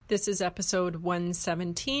This is episode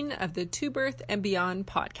 117 of the To Birth and Beyond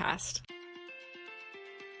podcast.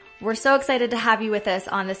 We're so excited to have you with us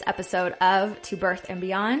on this episode of To Birth and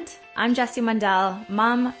Beyond. I'm Jessie Mundell,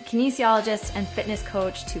 mom, kinesiologist, and fitness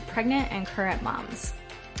coach to pregnant and current moms.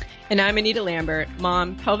 And I'm Anita Lambert,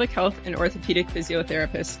 mom, pelvic health, and orthopedic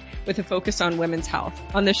physiotherapist with a focus on women's health.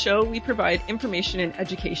 On the show, we provide information and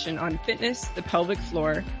education on fitness, the pelvic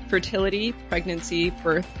floor, fertility, pregnancy,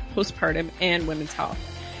 birth, postpartum, and women's health.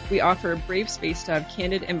 We offer a brave space to have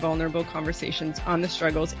candid and vulnerable conversations on the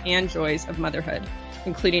struggles and joys of motherhood,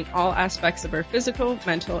 including all aspects of our physical,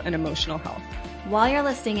 mental, and emotional health. While you're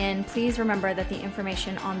listening in, please remember that the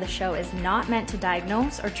information on the show is not meant to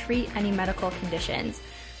diagnose or treat any medical conditions.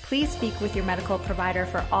 Please speak with your medical provider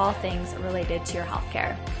for all things related to your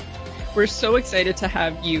healthcare. We're so excited to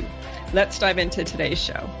have you. Let's dive into today's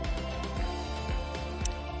show.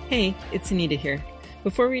 Hey, it's Anita here.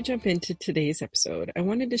 Before we jump into today's episode, I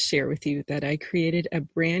wanted to share with you that I created a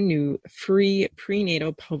brand new free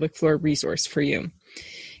prenatal pelvic floor resource for you.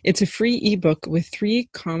 It's a free ebook with 3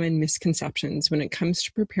 common misconceptions when it comes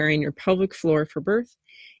to preparing your pelvic floor for birth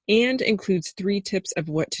and includes 3 tips of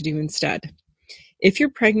what to do instead. If you're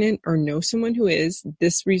pregnant or know someone who is,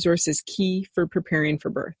 this resource is key for preparing for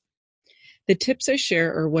birth. The tips I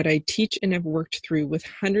share are what I teach and have worked through with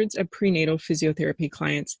hundreds of prenatal physiotherapy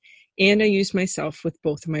clients, and I used myself with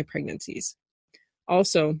both of my pregnancies.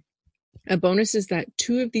 Also, a bonus is that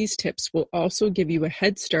 2 of these tips will also give you a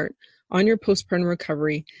head start on your postpartum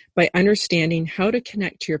recovery by understanding how to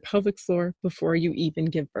connect to your pelvic floor before you even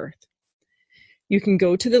give birth. You can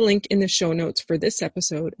go to the link in the show notes for this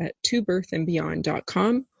episode at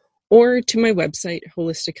tobirthandbeyond.com or to my website,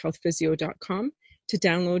 holistichealthphysio.com, to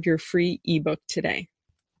download your free ebook today.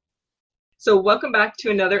 So welcome back to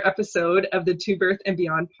another episode of the To Birth and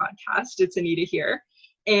Beyond podcast. It's Anita here.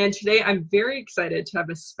 And today I'm very excited to have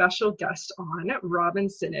a special guest on, Robin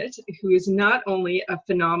Sinnott, who is not only a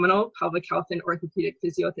phenomenal pelvic health and orthopedic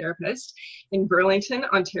physiotherapist in Burlington,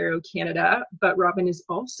 Ontario, Canada, but Robin is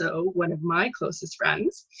also one of my closest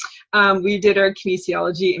friends. We did our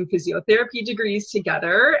kinesiology and physiotherapy degrees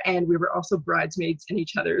together, and we were also bridesmaids in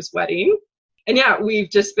each other's wedding. And yeah, we've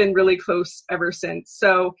just been really close ever since.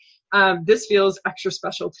 So this feels extra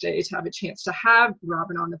special today to have a chance to have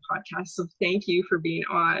Robin on the podcast. So thank you for being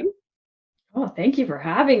on. Oh, thank you for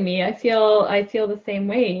having me. I feel the same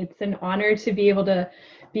way. It's an honor to be able to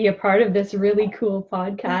be a part of this really cool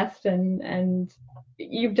podcast, and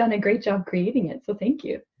you've done a great job creating it. So thank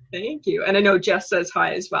you. Thank you. And I know Jess says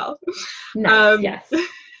hi as well. Nice, yes.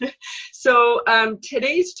 So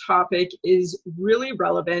today's topic is really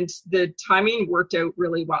relevant. The timing worked out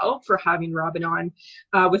really well for having Robin on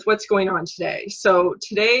with what's going on today. So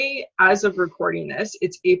today, as of recording this,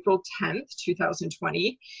 it's April 10th,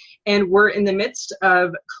 2020, and we're in the midst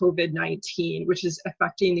of COVID-19, which is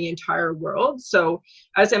affecting the entire world. So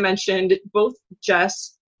as I mentioned, both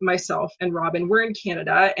Jess, myself, and Robin, we're in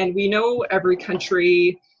Canada, and we know every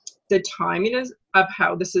country, the timing of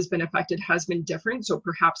how this has been affected has been different. So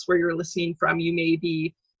perhaps where you're listening from, you may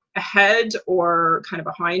be ahead or kind of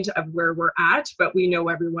behind of where we're at, but we know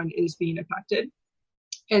everyone is being affected.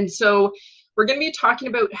 And so we're going to be talking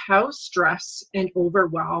about how stress and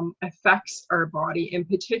overwhelm affects our body, and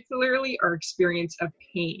particularly our experience of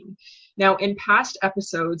pain. Now, in past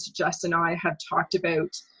episodes, Jess and I have talked about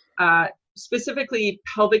specifically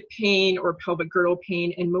pelvic pain or pelvic girdle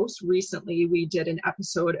pain. And most recently, we did an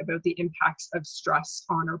episode about the impacts of stress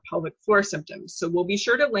on our pelvic floor symptoms. So we'll be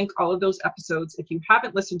sure to link all of those episodes if you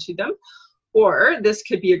haven't listened to them, or this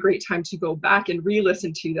could be a great time to go back and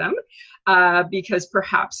re-listen to them because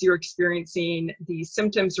perhaps you're experiencing these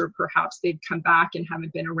symptoms, or perhaps they've come back and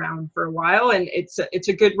haven't been around for a while. And it's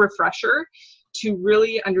a good refresher to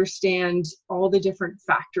really understand all the different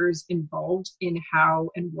factors involved in how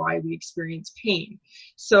and why we experience pain.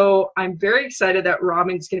 So I'm very excited that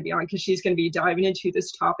Robin's going to be on because she's going to be diving into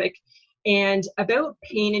this topic and about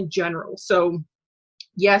pain in general. So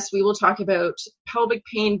yes, we will talk about pelvic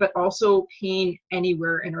pain, but also pain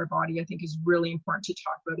anywhere in our body, I think is really important to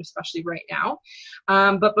talk about, especially right now.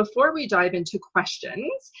 But before we dive into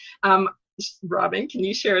questions, Robin, can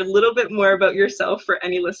you share a little bit more about yourself for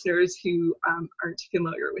any listeners who aren't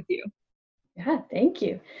familiar with you? Yeah, thank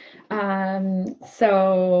you.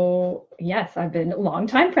 So yes, I've been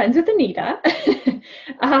longtime friends with Anita.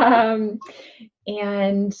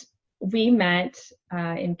 And we met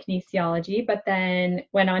in kinesiology, but then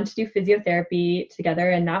went on to do physiotherapy together.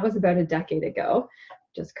 And that was about a decade ago,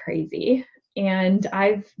 which is crazy. And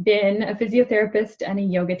I've been a physiotherapist and a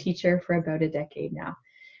yoga teacher for about a decade now.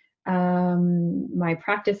 My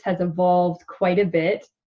practice has evolved quite a bit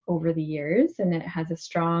over the years, and it has a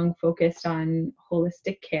strong focus on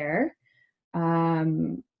holistic care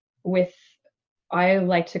with, I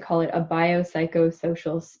like to call it a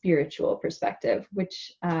biopsychosocial spiritual perspective,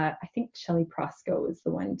 which I think Shelley Prosko was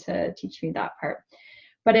the one to teach me that part.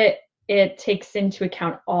 But it takes into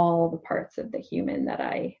account all the parts of the human that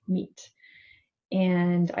I meet.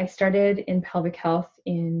 And I started in pelvic health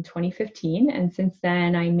in 2015. And since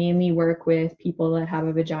then, I mainly work with people that have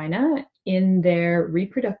a vagina in their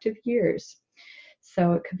reproductive years.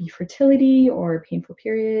 So it could be fertility or painful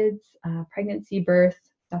periods, pregnancy, birth.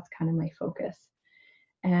 That's kind of my focus.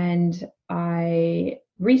 And I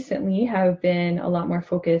recently have been a lot more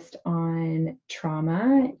focused on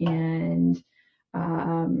trauma and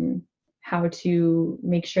how to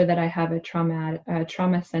make sure that I have a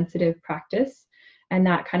trauma sensitive practice. And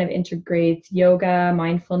that kind of integrates yoga,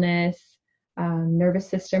 mindfulness, nervous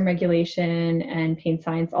system regulation, and pain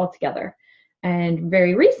science all together. And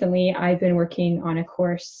very recently, I've been working on a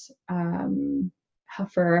course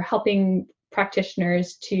for helping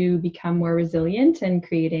practitioners to become more resilient and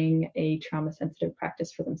creating a trauma sensitive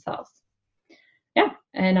practice for themselves. Yeah,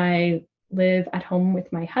 and I live at home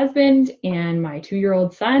with my husband and my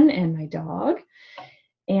 2-year-old son and my dog.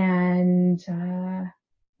 And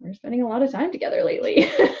we're spending a lot of time together lately.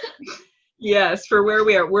 Yes, for where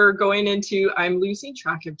we are, we're going into, I'm losing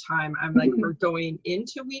track of time. I'm like, we're going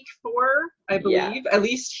into week 4, I believe, at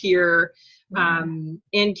least here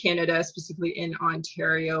in Canada, specifically in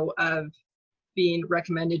Ontario, of being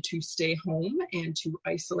recommended to stay home and to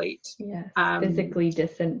isolate. Yes, physically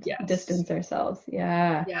distance ourselves.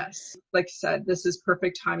 Yeah. Yes. Like I said, this is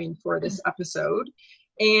perfect timing for this episode.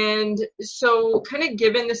 And so kind of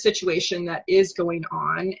given the situation that is going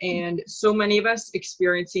on and so many of us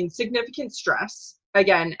experiencing significant stress,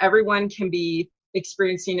 again, everyone can be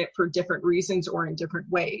experiencing it for different reasons or in different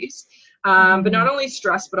ways, but not only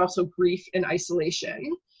stress, but also grief and isolation.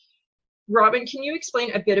 Robin, can you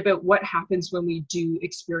explain a bit about what happens when we do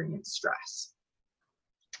experience stress?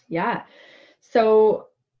 Yeah. So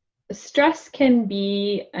stress can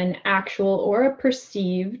be an actual or a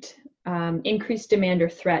perceived increased demand or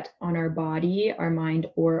threat on our body, our mind,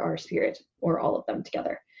 or our spirit, or all of them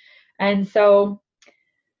together. And so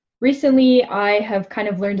recently I have kind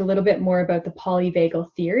of learned a little bit more about the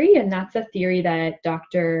polyvagal theory, and that's a theory that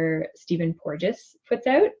Dr. Stephen Porges puts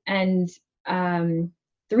out. And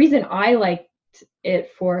the reason I liked it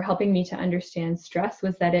for helping me to understand stress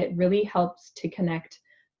was that it really helps to connect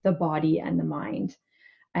the body and the mind.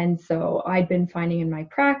 And so I'd been finding in my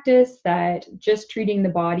practice that just treating the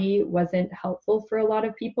body wasn't helpful for a lot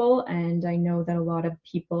of people. And I know that a lot of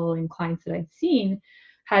people and clients that I'd seen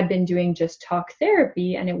had been doing just talk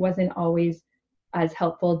therapy, and it wasn't always as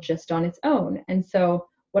helpful just on its own. And so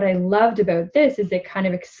what I loved about this is it kind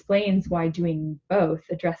of explains why doing both,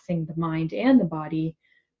 addressing the mind and the body,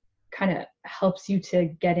 kind of helps you to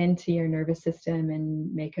get into your nervous system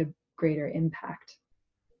and make a greater impact.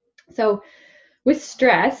 So with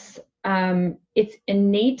stress, it's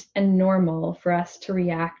innate and normal for us to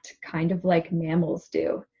react kind of like mammals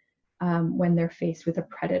do when they're faced with a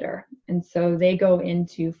predator. And so they go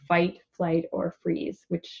into fight, flight, or freeze,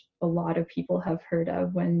 which a lot of people have heard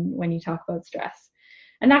of when you talk about stress.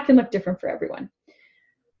 And that can look different for everyone.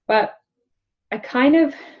 But I kind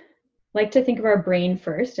of like to think of our brain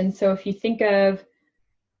first. And so if you think of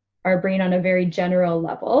our brain on a very general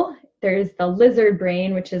level, there's the lizard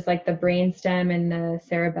brain, which is like the brainstem and the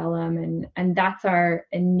cerebellum, and that's our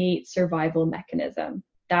innate survival mechanism.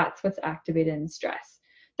 That's what's activated in stress.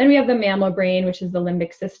 Then we have the mammal brain, which is the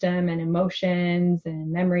limbic system and emotions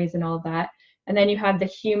and memories and all of that. And then you have the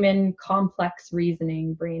human complex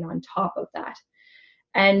reasoning brain on top of that.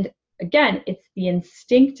 And again, it's the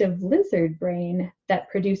instinctive lizard brain that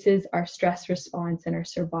produces our stress response and our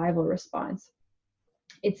survival response.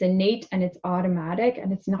 It's innate and it's automatic,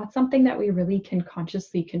 and it's not something that we really can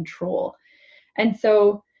consciously control. And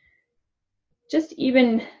so just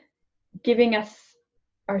even giving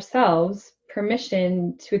ourselves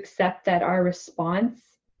permission to accept that our response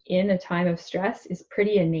in a time of stress is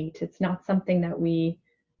pretty innate. It's not something that we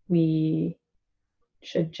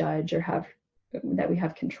should judge or that we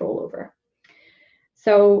have control over.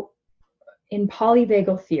 So in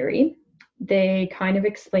polyvagal theory, they kind of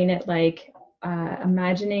explain it like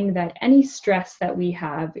imagining that any stress that we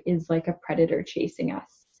have is like a predator chasing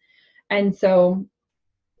us. And so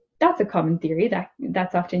that's a common theory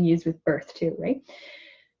that's often used with birth too, right?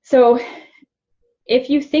 So if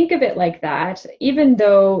you think of it like that, even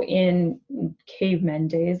though in cavemen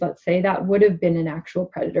days, let's say, that would have been an actual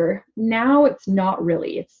predator, now it's not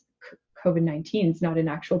really. It's COVID-19 is not an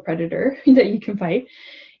actual predator that you can fight.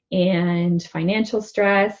 And financial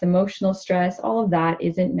stress, emotional stress, all of that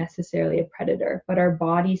isn't necessarily a predator, but our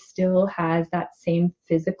body still has that same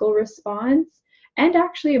physical response and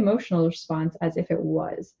actually emotional response as if it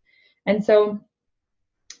was. And so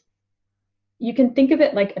you can think of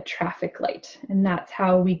it like a traffic light, and that's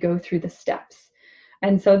how we go through the steps.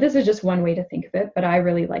 And so this is just one way to think of it, but I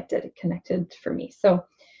really liked it. It connected for me. So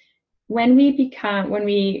when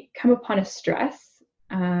we come upon a stress,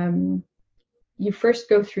 you first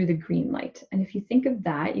go through the green light. And if you think of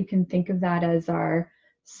that, you can think of that as our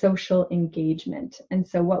social engagement. And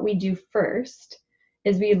so what we do first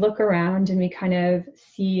is we look around and we kind of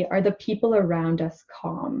see, are the people around us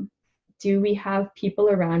calm? Do we have people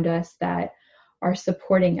around us that are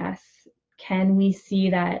supporting us? Can we see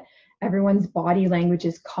that everyone's body language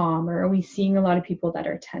is calm, or are we seeing a lot of people that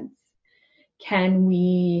are tense? Can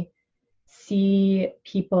we see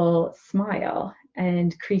people smile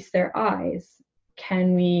and crease their eyes?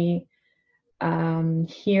 Can we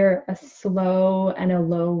hear a slow and a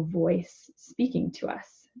low voice speaking to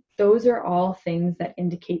us? Those are all things that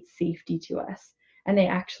indicate safety to us, and they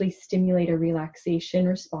actually stimulate a relaxation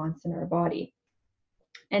response in our body.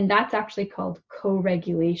 And that's actually called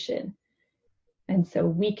co-regulation. And so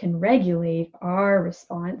we can regulate our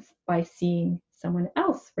response by seeing someone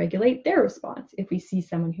else regulate their response. If we see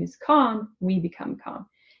someone who's calm, we become calm.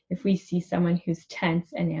 If we see someone who's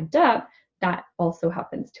tense and amped up, that also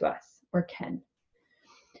happens to us, or can.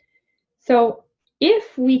 So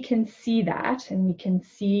if we can see that, and we can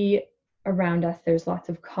see around us there's lots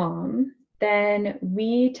of calm, then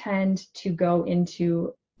we tend to go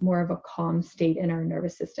into more of a calm state in our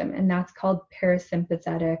nervous system. And that's called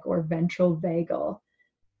parasympathetic or ventral vagal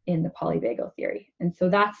in the polyvagal theory. And so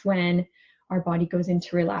that's when our body goes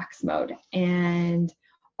into relax mode, and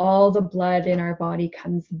all the blood in our body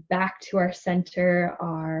comes back to our center,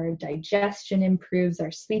 our digestion improves, our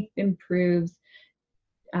sleep improves,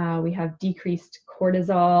 we have decreased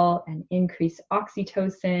cortisol and increased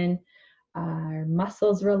oxytocin, our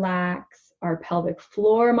muscles relax, our pelvic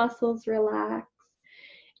floor muscles relax,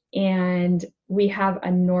 and we have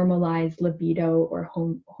a normalized libido or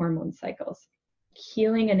hormone cycles.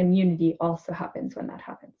 Healing and immunity also happens when that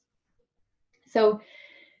happens. So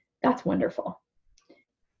that's wonderful.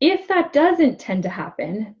 If that doesn't tend to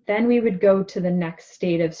happen, then we would go to the next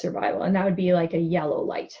state of survival, and that would be like a yellow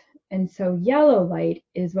light. And so yellow light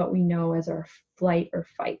is what we know as our flight or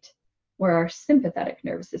fight, or our sympathetic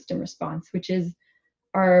nervous system response, which is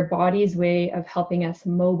our body's way of helping us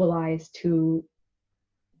mobilize to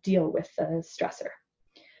deal with the stressor.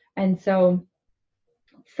 And so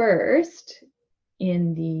first,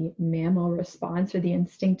 in the mammal response or the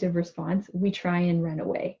instinctive response, we try and run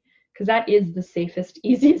away, because that is the safest,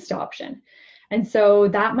 easiest option. And so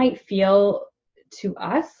that might feel to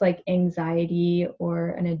us like anxiety or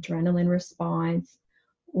an adrenaline response,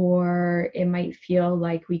 or it might feel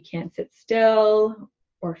like we can't sit still,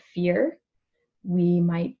 or fear. We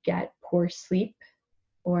might get poor sleep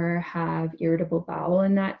or have irritable bowel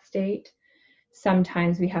in that state.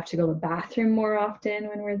 Sometimes we have to go to the bathroom more often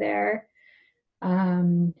when we're there.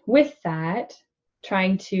 With that,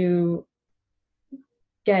 trying to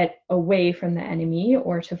get away from the enemy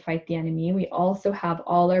or to fight the enemy, we also have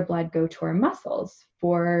all our blood go to our muscles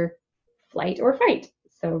for flight or fight.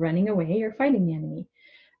 So running away or fighting the enemy.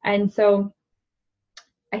 And so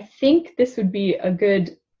I think this would be a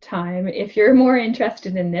good time, if you're more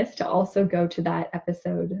interested in this, to also go to that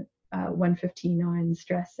episode 115 on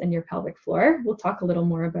stress and your pelvic floor. We'll talk a little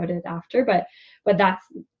more about it after, but that's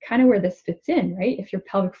kind of where this fits in, right? If your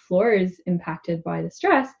pelvic floor is impacted by the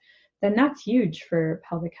stress, then that's huge for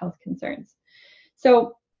pelvic health concerns.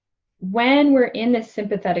 So when we're in this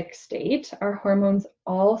sympathetic state, our hormones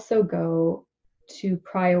also go to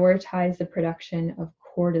prioritize the production of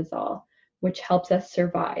cortisol, which helps us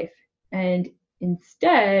survive, and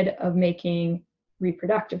instead of making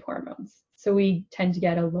reproductive hormones. So we tend to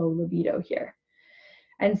get a low libido here.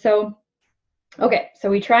 And so, so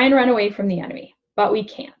we try and run away from the enemy, but we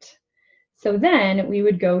can't. So then we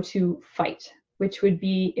would go to fight, which would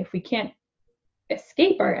be, if we can't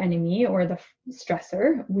escape our enemy or the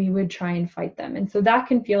stressor, we would try and fight them. And so that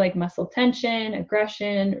can feel like muscle tension,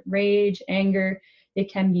 aggression, rage, anger.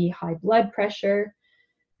 It can be high blood pressure.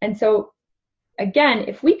 And so again,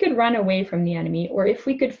 if we could run away from the enemy, or if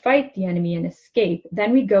we could fight the enemy and escape,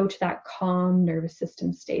 then we go to that calm nervous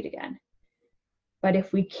system state again. But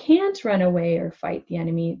if we can't run away or fight the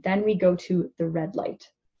enemy, then we go to the red light.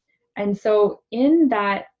 And so in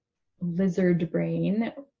that lizard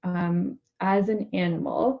brain, as an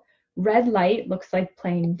animal, red light looks like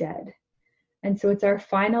playing dead. And so it's our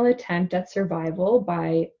final attempt at survival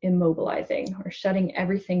by immobilizing or shutting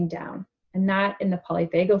everything down. And that in the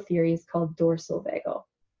polyvagal theory is called dorsal vagal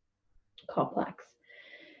complex.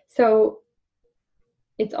 So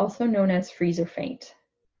it's also known as freeze or faint.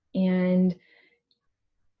 And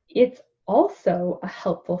it's also a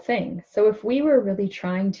helpful thing. So if we were really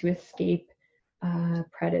trying to escape a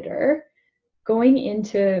predator, going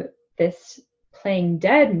into this playing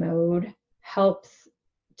dead mode helps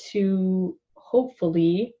to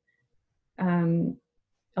hopefully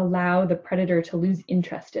allow the predator to lose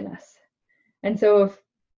interest in us. And so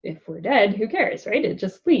if we're dead, who cares, right? It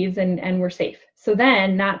just leaves and we're safe. So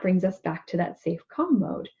then that brings us back to that safe calm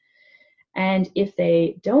mode. And if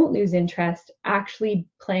they don't lose interest, actually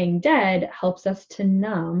playing dead helps us to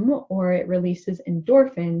numb, or it releases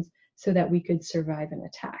endorphins so that we could survive an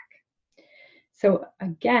attack. So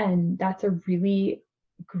again, that's a really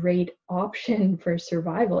great option for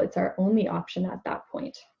survival. It's our only option at that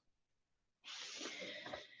point.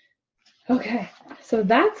 Okay, so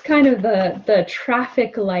that's kind of the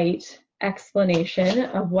traffic light explanation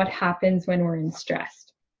of what happens when we're in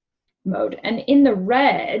stressed mode. And in the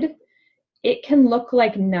red, it can look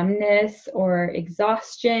like numbness or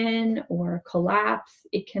exhaustion or collapse.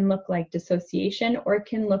 It can look like dissociation, or it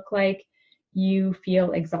can look like you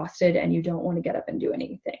feel exhausted and you don't want to get up and do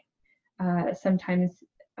anything. Sometimes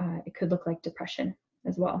it could look like depression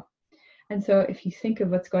as well. And so if you think of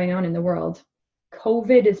what's going on in the world,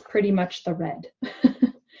 COVID is pretty much the red.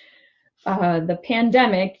 The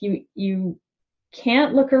pandemic, you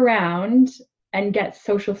can't look around and get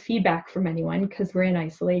social feedback from anyone because we're in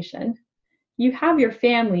isolation. You have your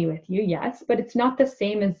family with you, yes, but it's not the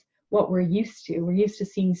same as what we're used to. We're used to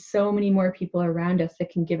seeing so many more people around us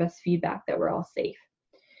that can give us feedback that we're all safe.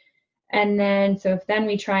 And then, so if then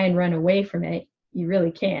we try and run away from it, you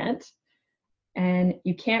really can't. And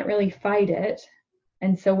you can't really fight it.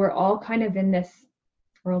 And so we're all kind of in this,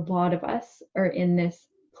 or a lot of us are in this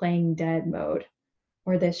playing dead mode,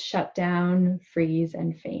 or this shut down, freeze,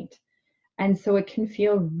 and faint. And so it can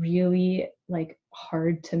feel really like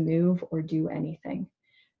hard to move or do anything.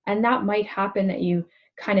 And that might happen that you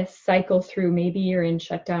kind of cycle through. Maybe you're in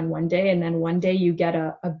shutdown one day, and then one day you get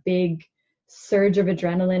a big surge of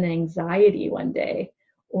adrenaline and anxiety one day.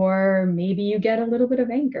 Or maybe you get a little bit of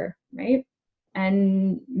anger, right?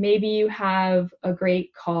 And maybe you have a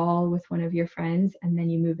great call with one of your friends, and then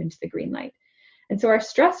you move into the green light. And so our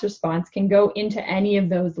stress response can go into any of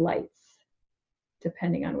those lights,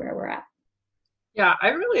 depending on where we're at. Yeah, I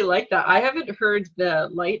really like that. I haven't heard the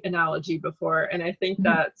light analogy before, and I think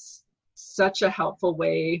that's such a helpful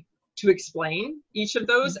way to explain each of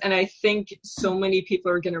those. And I think so many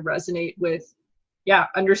people are going to resonate with,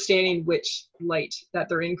 understanding which light that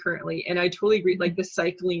they're in currently. And I totally agree, like the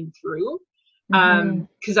cycling through,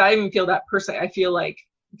 because I even feel that personally. I feel like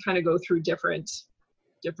kind of go through different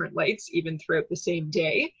lights even throughout the same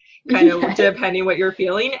day, kind of depending what you're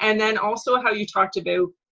feeling. And then also how you talked about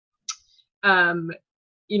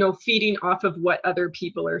feeding off of what other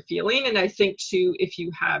people are feeling. And I think too, if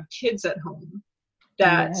you have kids at home,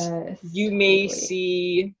 that you may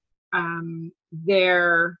see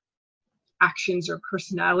their actions or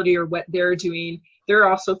personality or what they're doing, they're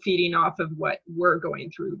also feeding off of what we're going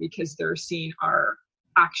through, because they're seeing our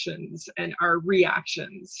actions and our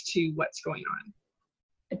reactions to what's going on.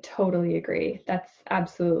 I totally agree. That's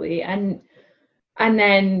absolutely. And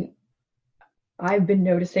then I've been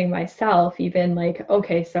noticing myself even like,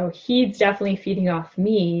 okay, so he's definitely feeding off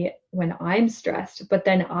me when I'm stressed, but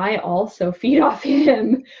then I also feed off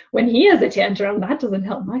him when he has a tantrum. That doesn't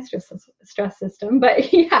help my stress system,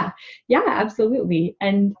 but yeah, absolutely.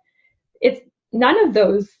 And it's none of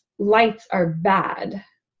those lights are bad.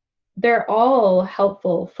 They're all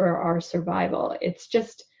helpful for our survival. It's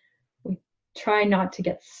just we try not to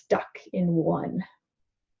get stuck in one.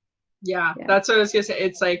 Yeah, that's what I was gonna say.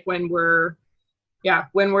 It's like when we're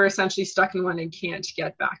essentially stuck in one and can't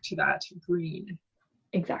get back to that green.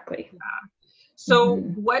 Exactly. Yeah. So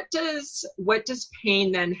what does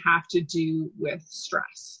pain then have to do with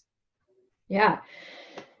stress? Yeah.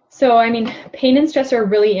 So, I mean, pain and stress are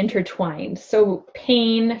really intertwined. So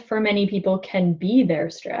pain for many people can be their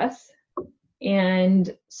stress,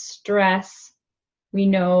 and stress, we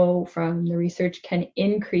know from the research, can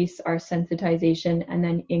increase our sensitization and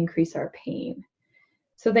then increase our pain.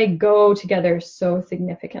 So they go together so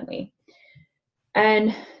significantly.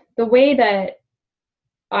 And the way that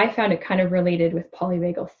I found it kind of related with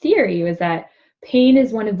polyvagal theory was that pain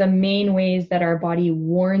is one of the main ways that our body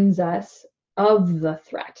warns us of the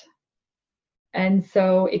threat. And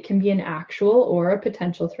so it can be an actual or a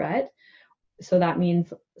potential threat. So that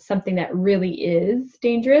means something that really is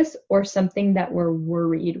dangerous or something that we're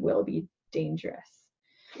worried will be dangerous.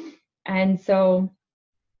 And so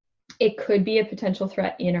it could be a potential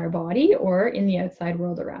threat in our body or in the outside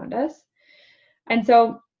world around us. And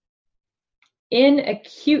so in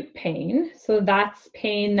acute pain, so that's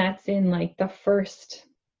pain that's in like the first,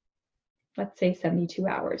 let's say 72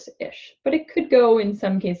 hours-ish, but it could go in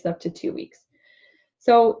some cases up to 2 weeks.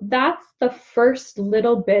 So that's the first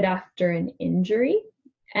little bit after an injury,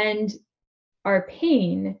 and our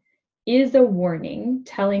pain is a warning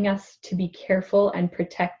telling us to be careful and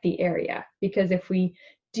protect the area, because if we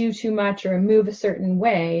do too much or move a certain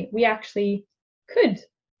way, we actually could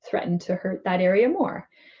threaten to hurt that area more.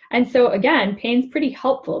 And so again, pain's pretty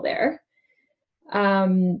helpful there.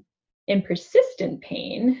 In persistent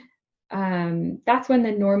pain, that's when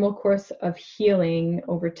the normal course of healing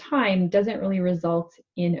over time doesn't really result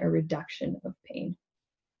in a reduction of pain.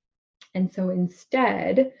 And so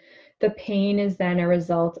instead, the pain is then a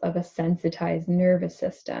result of a sensitized nervous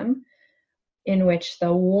system in which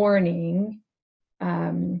the warning,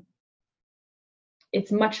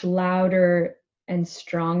 it's much louder and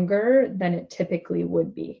stronger than it typically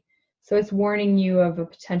would be. So it's warning you of a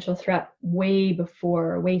potential threat way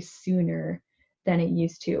before, way sooner than it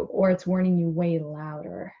used to, or it's warning you way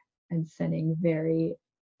louder and sending very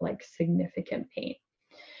like significant pain.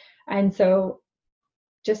 And so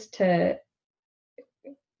just to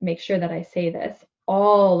make sure that I say this,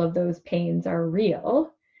 all of those pains are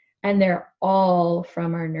real and they're all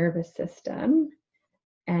from our nervous system.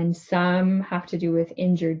 And some have to do with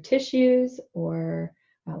injured tissues or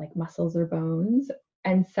like muscles or bones.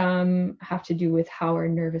 And some have to do with how our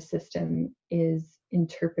nervous system is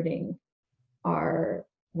interpreting our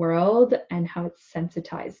world and how it's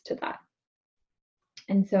sensitized to that.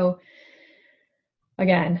 And so,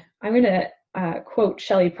 again, I'm going to quote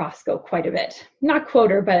Shelley Prosko quite a bit. Not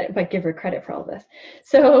quote her, but give her credit for all this.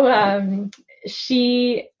 So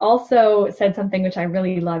she also said something which I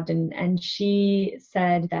really loved, and she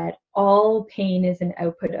said that all pain is an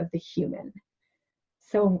output of the human.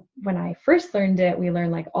 So when I first learned it, we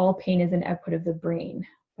learned like all pain is an output of the brain.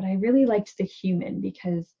 But I really liked the human,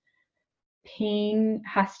 because pain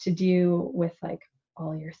has to do with like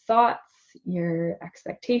all your thoughts, your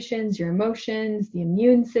expectations, your emotions, the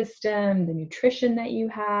immune system, the nutrition that you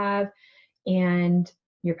have, and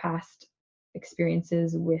your past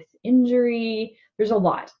experiences with injury. There's a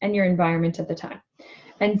lot, and your environment at the time.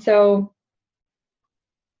 And so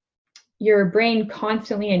your brain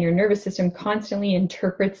constantly and your nervous system constantly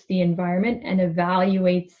interprets the environment and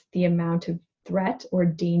evaluates the amount of threat or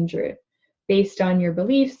danger based on your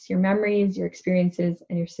beliefs, your memories, your experiences,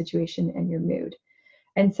 and your situation and your mood.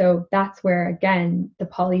 And so that's where, again, the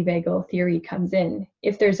polyvagal theory comes in.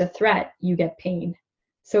 If there's a threat, you get pain.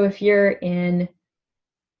 So if you're in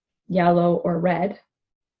yellow or red,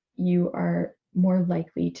 you are more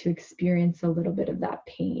likely to experience a little bit of that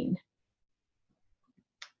pain,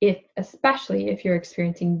 especially if you're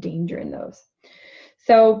experiencing danger in those.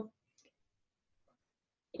 So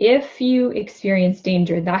if you experience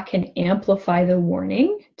danger, that can amplify the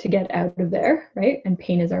warning to get out of there, right? And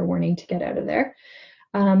pain is our warning to get out of there.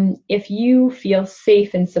 If you feel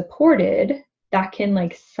safe and supported, that can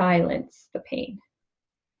like silence the pain.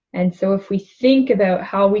 And so if we think about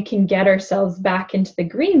how we can get ourselves back into the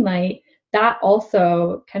green light, that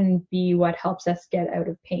also can be what helps us get out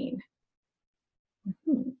of pain.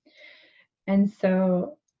 And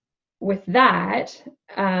so with that,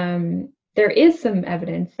 there is some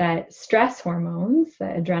evidence that stress hormones,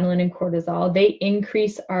 adrenaline and cortisol, they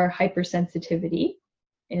increase our hypersensitivity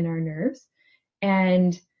in our nerves.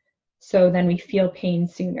 And so then we feel pain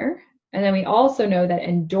sooner. And then we also know that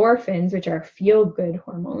endorphins, which are feel-good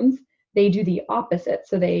hormones, they do the opposite.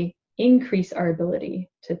 So they increase our ability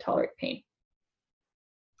to tolerate pain.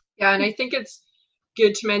 Yeah, and I think it's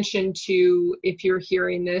good to mention too, if you're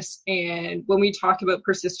hearing this and when we talk about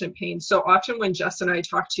persistent pain, so often when Jess and I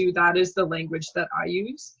talk to you, that is the language that I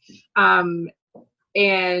use.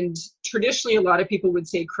 And traditionally, a lot of people would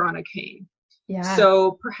say chronic pain. Yeah.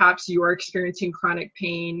 So perhaps you're experiencing chronic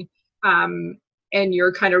pain and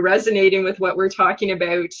you're kind of resonating with what we're talking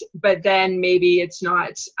about, but then maybe it's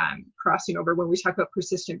not crossing over when we talk about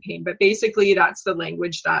persistent pain. But basically, that's the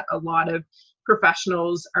language that a lot of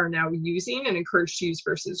professionals are now using and encouraged to use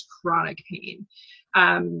versus chronic pain.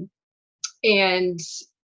 And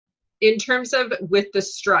in terms of with the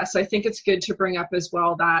stress, I think it's good to bring up as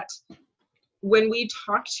well that when we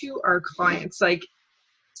talk to our clients, like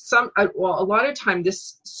a lot of time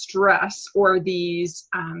this stress or these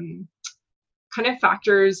kind of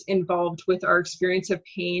factors involved with our experience of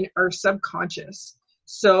pain are subconscious.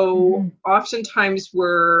 So oftentimes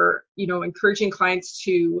we're, encouraging clients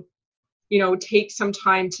to, take some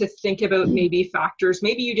time to think about maybe factors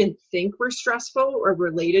maybe you didn't think were stressful or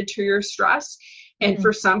related to your stress. And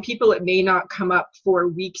for some people, it may not come up for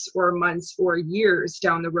weeks or months or years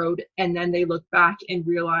down the road. And then they look back and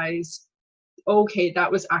realize, okay,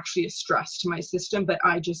 that was actually a stress to my system, but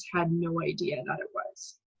I just had no idea that it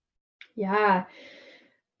was. Yeah.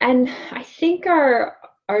 And I think our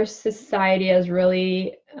society has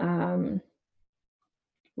really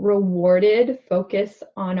rewarded focus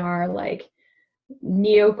on our like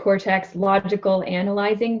neocortex logical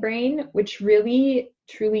analyzing brain, which really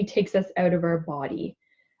truly takes us out of our body.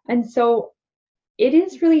 And so it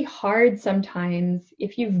is really hard sometimes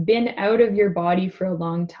if you've been out of your body for a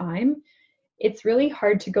long time. It's really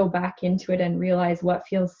hard to go back into it and realize what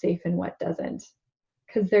feels safe and what doesn't,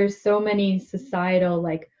 because there's so many societal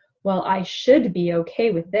like, well, I should be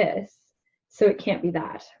okay with this, so it can't be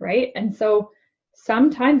that, right? And so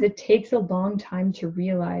sometimes it takes a long time to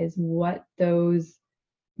realize what those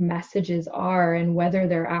messages are and whether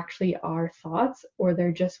they're actually our thoughts or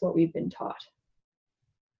they're just what we've been taught.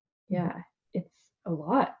 Yeah, it's a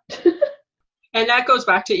lot. And that goes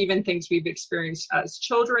back to even things we've experienced as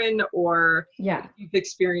children, or you've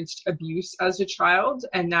experienced abuse as a child,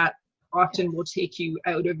 and that often will take you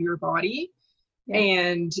out of your body.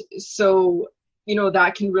 And so,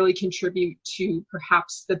 that can really contribute to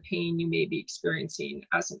perhaps the pain you may be experiencing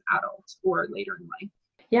as an adult or later in life.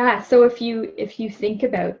 Yeah. So if you think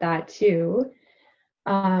about that too,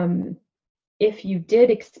 if you did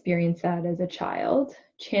experience that as a child,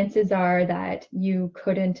 chances are that you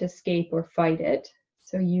couldn't escape or fight it.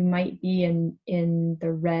 So you might be in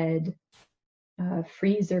the red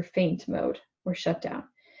freeze or faint mode or shut down.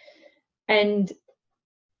 And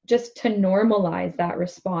just to normalize that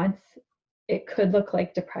response, it could look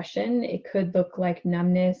like depression, it could look like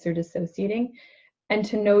numbness or dissociating, and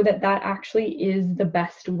to know that that actually is the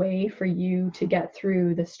best way for you to get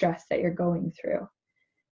through the stress that you're going through.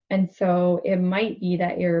 And so it might be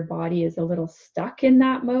that your body is a little stuck in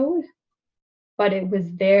that mode, but it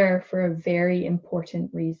was there for a very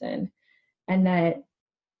important reason, and that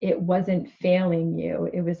it wasn't failing you,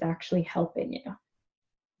 it was actually helping you.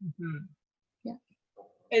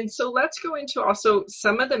 And so let's go into also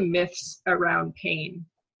some of the myths around pain,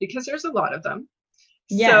 because there's a lot of them.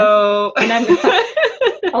 Yeah. So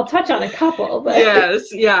I'll touch on a couple. But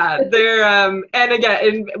they're and again,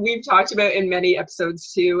 and we've talked about in many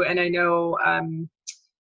episodes too, and I know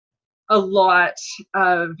a lot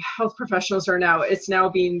of health professionals it's now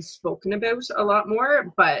being spoken about a lot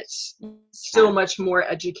more, but still much more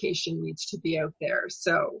education needs to be out there.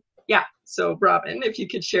 So Robin, if you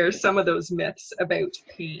could share some of those myths about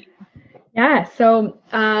pain. Yeah, so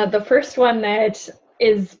the first one that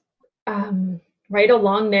is right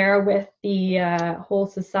along there with the whole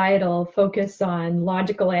societal focus on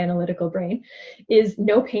logical analytical brain is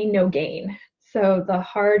no pain, no gain. So the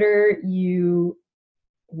harder you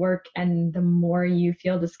work and the more you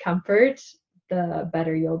feel discomfort, the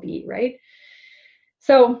better you'll be, right?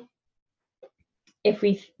 So if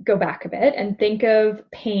we go back a bit and think of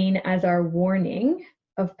pain as our warning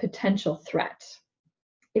of potential threat,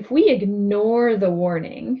 if we ignore the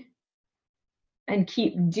warning and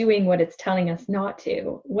keep doing what it's telling us not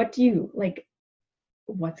to, what's going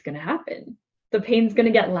to happen? The pain's going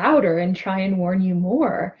to get louder and try and warn you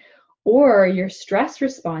more, or your stress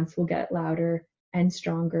response will get louder and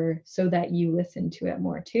stronger so that you listen to it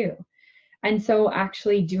more too. And so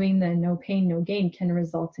actually doing the no pain, no gain can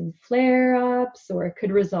result in flare-ups, or it could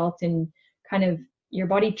result in kind of your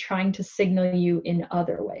body trying to signal you in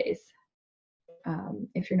other ways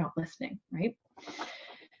if you're not listening, right?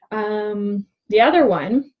 The other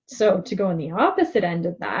one, so to go on the opposite end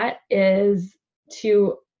of that, is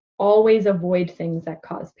to always avoid things that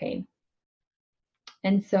cause pain.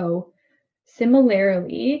 And so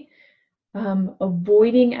similarly,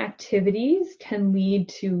 avoiding activities can lead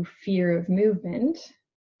to fear of movement,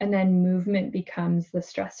 and then movement becomes the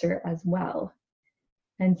stressor as well.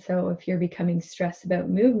 And so if you're becoming stressed about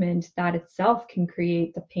movement, that itself can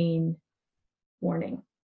create the pain warning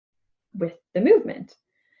with the movement.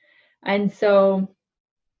 And so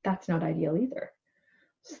that's not ideal either.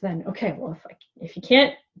 So then, okay, well, if you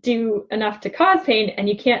can't do enough to cause pain and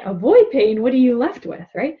you can't avoid pain, what are you left with,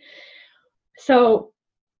 right? So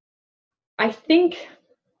I think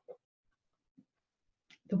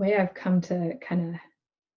the way I've come to kind of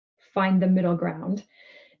find the middle ground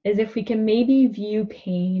is if we can maybe view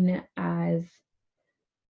pain as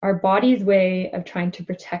our body's way of trying to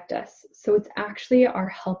protect us. So it's actually our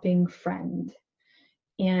helping friend.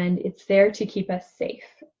 and it's there to keep us safe.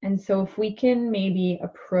 And so if we can maybe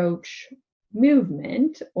approach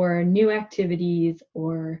movement or new activities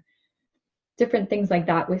or different things like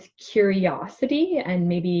that with curiosity and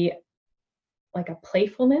maybe like a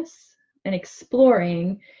playfulness, and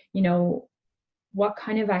exploring, what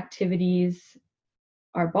kind of activities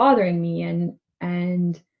are bothering me,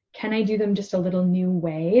 and can I do them just a little new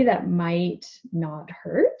way that might not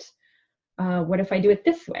hurt? What if I do it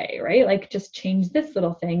this way, right? Like just change this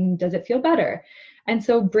little thing. Does it feel better? And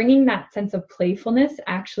so bringing that sense of playfulness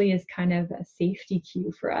actually is kind of a safety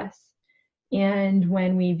cue for us. And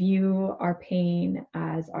when we view our pain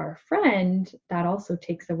as our friend, that also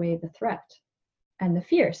takes away the threat and the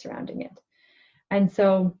fear surrounding it. And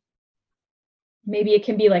so maybe it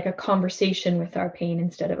can be like a conversation with our pain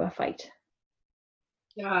instead of a fight.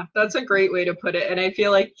 Yeah, that's a great way to put it. And I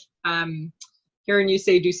feel like hearing you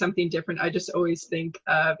say do something different, I just always think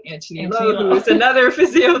of Anthony Lowe, who is another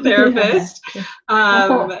physiotherapist,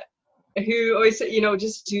 who always said,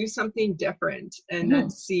 just do something different and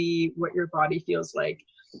then see what your body feels like.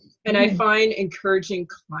 And I find encouraging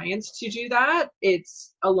clients to do that,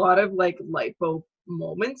 it's a lot of like lipo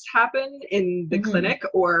moments happen in the clinic,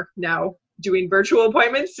 or now doing virtual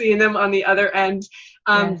appointments, seeing them on the other end,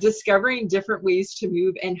 discovering different ways to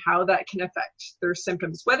move and how that can affect their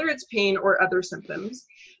symptoms, whether it's pain or other symptoms.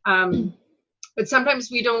 But sometimes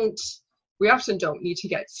we often don't need to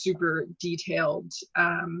get super detailed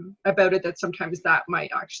about it, that sometimes that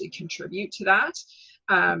might actually contribute to that,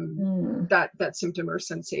 that symptom or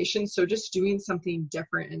sensation. So just doing something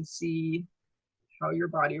different and see how your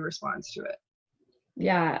body responds to it.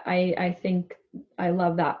 Yeah, I think I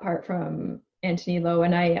love that part from Anthony Lowe,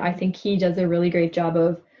 and I think he does a really great job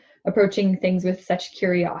of approaching things with such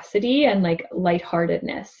curiosity and like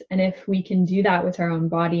lightheartedness. And if we can do that with our own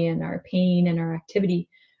body and our pain and our activity,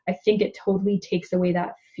 I think it totally takes away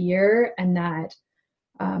that fear and that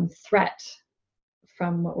threat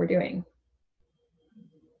from what we're doing.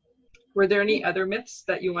 Were there any other myths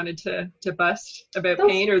that you wanted to bust about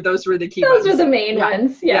pain, or those were the key ones? Those are the main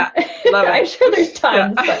ones. Yeah. Love it. I'm sure there's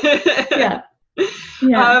tons. Yeah.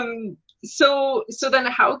 But So then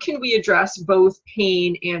how can we address both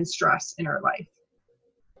pain and stress in our life?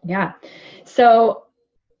 Yeah. So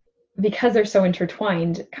because they're so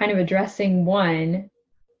intertwined, kind of addressing one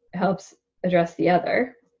helps address the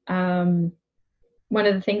other. One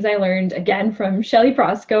of the things I learned, again, from Shelley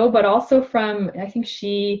Prosko, but also from, I think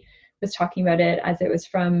she was talking about it as it was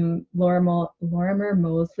from Lorimer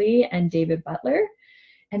Moseley and David Butler.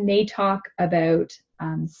 And they talk about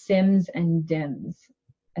SIMS and DIMS.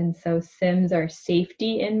 And so SIMS are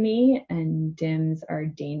safety in me and DIMS are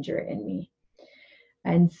danger in me.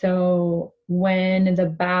 And so when the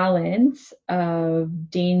balance of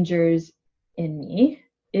dangers in me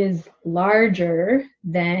is larger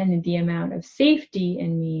than the amount of safety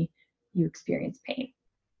in me, you experience pain.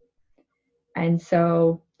 And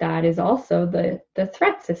so that is also the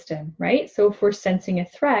threat system, right? So if we're sensing a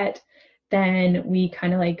threat, then we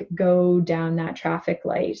kind of like go down that traffic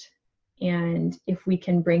light. And if we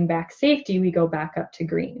can bring back safety, we go back up to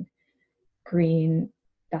green. Green,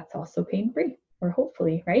 that's also pain-free, or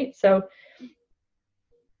hopefully, right? So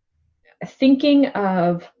thinking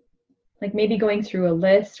of like maybe going through a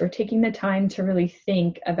list or taking the time to really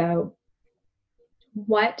think about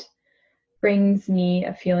what brings me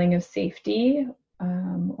a feeling of safety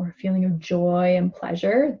or a feeling of joy and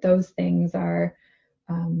pleasure. Those things are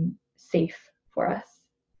safe for us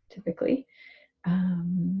typically.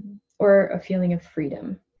 Or a feeling of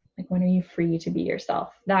freedom. Like when are you free to be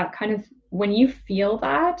yourself? That kind of, when you feel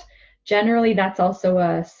that, generally that's also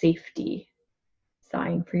a safety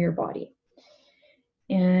sign for your body.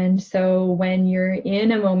 And so when you're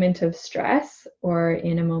in a moment of stress or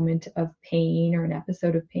in a moment of pain or an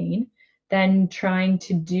episode of pain, then trying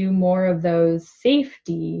to do more of those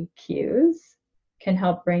safety cues can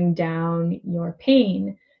help bring down your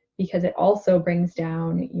pain, because it also brings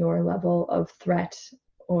down your level of threat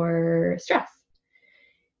or stress.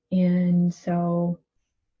 And so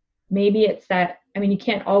maybe it's that, you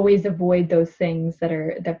can't always avoid those things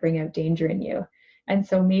that bring out danger in you. And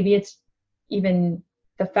so maybe it's even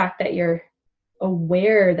the fact that you're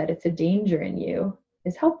aware that it's a danger in you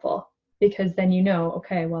is helpful, because then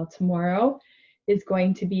okay, well, tomorrow is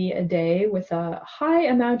going to be a day with a high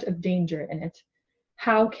amount of danger in it.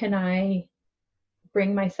 How can I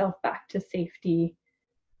bring myself back to safety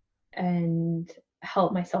and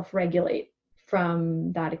help myself regulate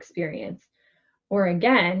from that experience? Or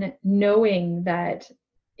again, knowing that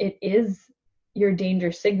it is your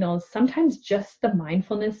danger signals, sometimes just the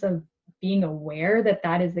mindfulness of being aware that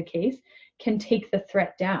that is the case can take the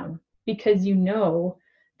threat down, because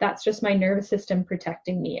that's just my nervous system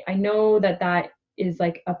protecting me. I know that that is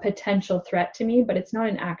like a potential threat to me, but it's not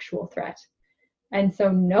an actual threat. And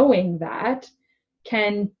so knowing that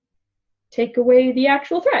can take away the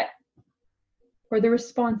actual threat or the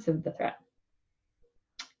response of the threat.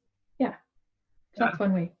 Yeah. So that's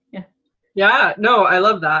one way. Yeah. Yeah, no, I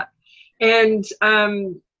love that. And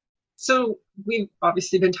so we've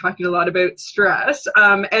obviously been talking a lot about stress.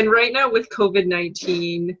 And right now with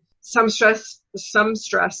COVID-19, some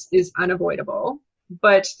stress is unavoidable.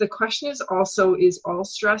 But the question is also, is all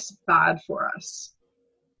stress bad for us?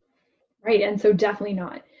 Right. And so definitely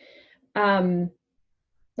not.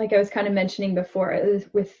 Like I was kind of mentioning before,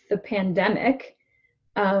 with the pandemic,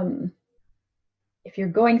 if you're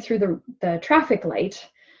going through the traffic light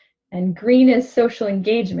and green is social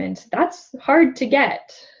engagement, that's hard to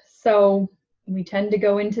get. So we tend to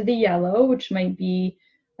go into the yellow, which might be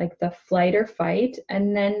like the flight or fight,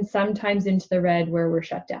 and then sometimes into the red where we're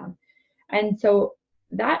shut down. And so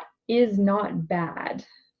that is not bad.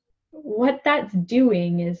 What that's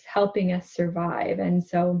doing is helping us survive. And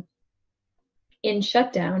so in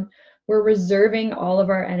shutdown, we're reserving all of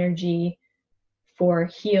our energy for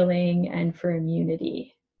healing and for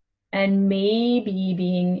immunity. And maybe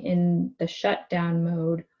being in the shutdown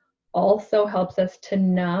mode also helps us to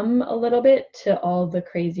numb a little bit to all the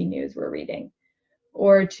crazy news we're reading,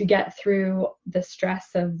 or to get through the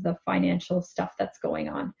stress of the financial stuff that's going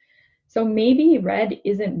on. So maybe red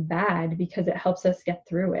isn't bad because it helps us get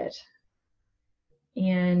through it.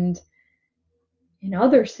 And in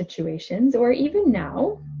other situations, or even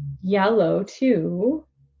now, yellow too,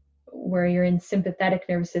 where you're in sympathetic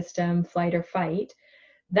nervous system, flight or fight,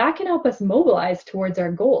 that can help us mobilize towards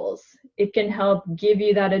our goals. It can help give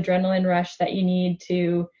you that adrenaline rush that you need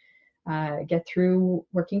to get through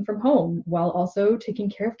working from home while also taking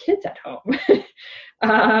care of kids at home.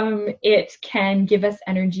 It can give us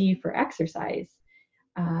energy for exercise,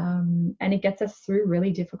 and it gets us through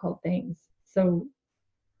really difficult things. So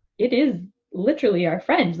it is literally our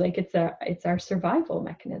friend. Like it's our survival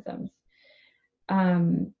mechanisms.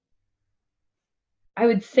 I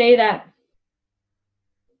would say that,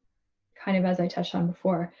 kind of as I touched on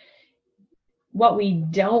before, what we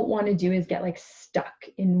don't want to do is get like stuck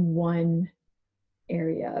in one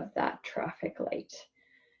area of that traffic light.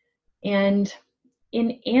 And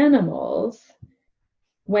in animals,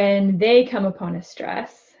 when they come upon a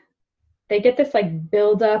stress, they get this like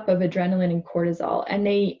buildup of adrenaline and cortisol and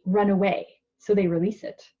they run away. So they release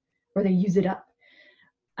it, or they use it up,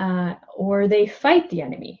 or they fight the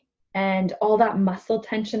enemy. And all that muscle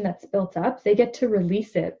tension that's built up, they get to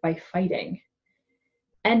release it by fighting.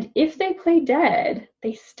 And if they play dead,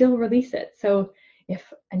 they still release it. So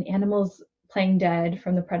if an animal's playing dead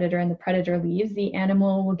from the predator and the predator leaves, the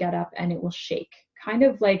animal will get up and it will shake, kind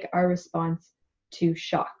of like our response to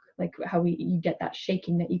shock, like how you get that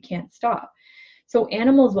shaking that you can't stop. So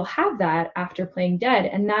animals will have that after playing dead,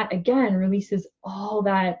 and that again releases all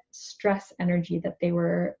that stress energy that they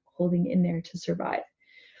were holding in there to survive.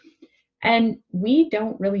 And we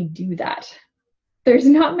don't really do that. There's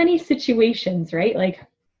not many situations, right? Like,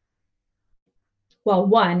 well,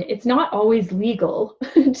 one, it's not always legal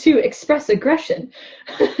to express aggression.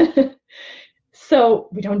 So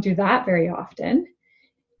we don't do that very often.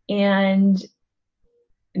 And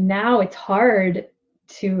now it's hard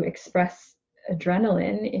to express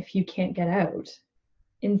adrenaline if you can't get out.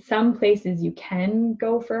 In some places you can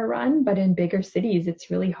go for a run, but in bigger cities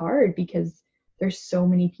it's really hard because there's so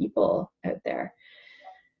many people out there.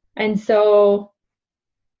 And so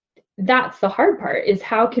that's the hard part, is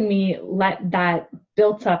how can we let that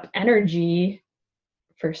built up energy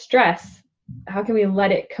for stress, how can we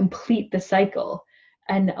let it complete the cycle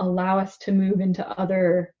and allow us to move into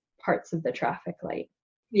other parts of the traffic light?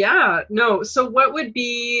 Yeah, no. So what would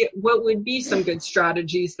be some good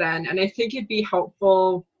strategies then? And I think it'd be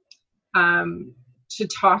helpful to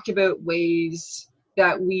talk about ways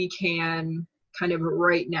that we can kind of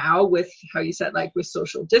right now, with how you said, like with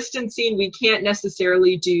social distancing, we can't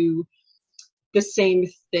necessarily do the same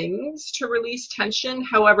things to release tension.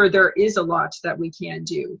 However, there is a lot that we can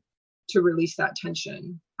do to release that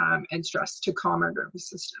tension and stress, to calm our nervous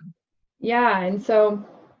system. Yeah, and so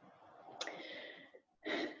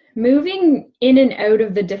moving in and out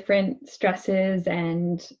of the different stresses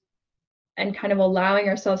and kind of allowing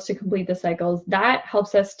ourselves to complete the cycles, that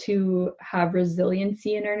helps us to have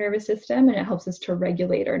resiliency in our nervous system, and it helps us to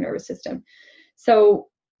regulate our nervous system. So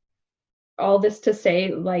all this to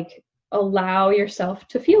say, like, allow yourself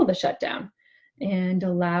to feel the shutdown and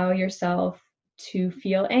allow yourself to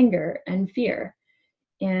feel anger and fear.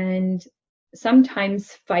 And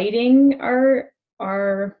sometimes fighting our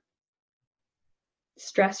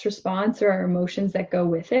stress response or our emotions that go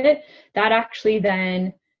with it, that actually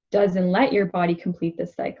then doesn't let your body complete the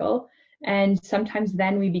cycle. And sometimes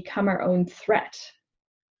then we become our own threat.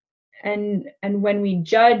 And when we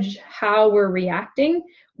judge how we're reacting,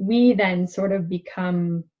 we then sort of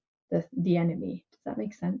become the enemy. Does that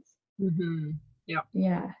make sense? Mm-hmm. Yeah.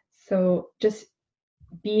 Yeah. So just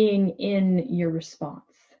being in your response.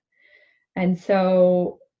 And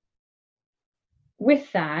so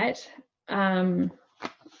with that, one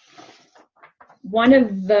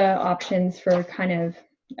of the options for kind of,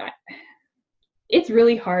 it's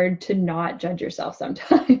really hard to not judge yourself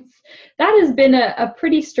sometimes. That has been a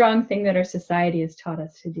pretty strong thing that our society has taught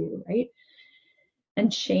us to do, right?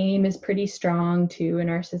 And shame is pretty strong too in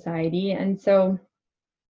our society. And so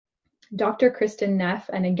Dr. Kristin Neff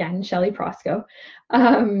and again, Shelley Prosko.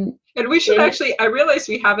 And we should I realize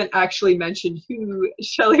we haven't actually mentioned who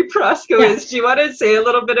Shelley Prosko is. Do you want to say a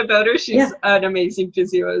little bit about her? She's an amazing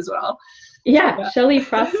physio as well. Yeah. Shelley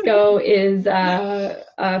Prosko is a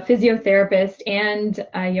physiotherapist and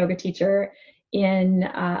a yoga teacher in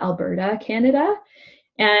Alberta, Canada.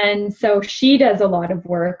 And so she does a lot of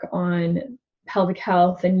work on pelvic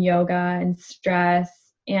health and yoga and stress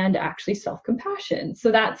and actually self-compassion.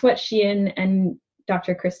 So that's what she and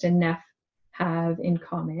Dr. Kristin Neff have in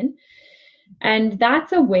common. And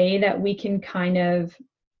that's a way that we can kind of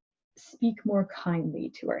speak more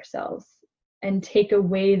kindly to ourselves and take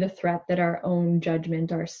away the threat that our own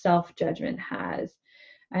judgment, our self-judgment has.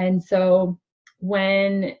 And so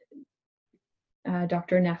when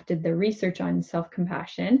Dr. Neff did the research on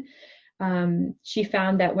self-compassion, she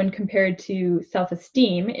found that when compared to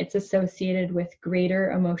self-esteem, it's associated with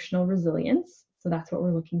greater emotional resilience. So that's what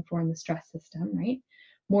we're looking for in the stress system, right?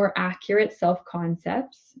 More accurate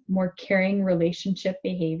self-concepts, more caring relationship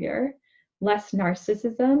behavior, less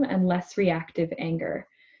narcissism, and less reactive anger.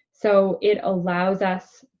 So it allows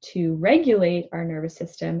us to regulate our nervous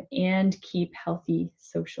system and keep healthy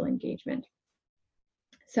social engagement.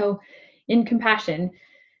 So in compassion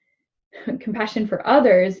for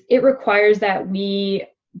others, it requires that we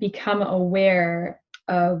become aware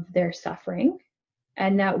of their suffering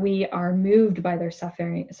and that we are moved by their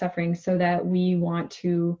suffering so that we want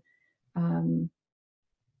to kind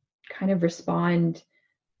of respond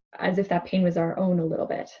as if that pain was our own a little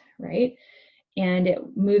bit, right? And it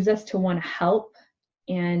moves us to want to help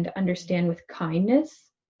and understand with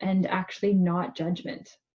kindness and actually not judgment.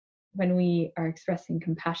 When we are expressing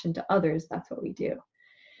compassion to others, that's what we do.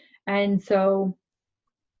 And so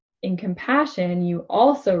in compassion, you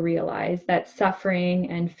also realize that suffering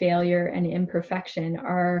and failure and imperfection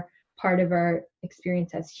are part of our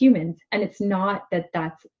experience as humans. And it's not that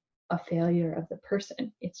that's a failure of the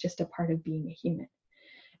person. It's just a part of being a human.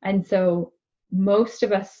 And so most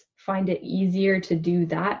of us find it easier to do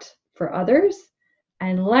that for others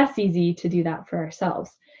and less easy to do that for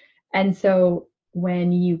ourselves. And so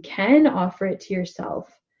when you can offer it to yourself,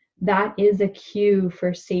 that is a cue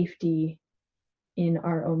for safety in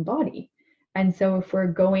our own body. And so if we're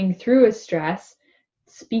going through a stress,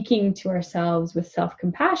 speaking to ourselves with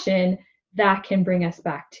self-compassion, that can bring us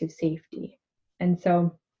back to safety. And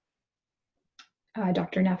so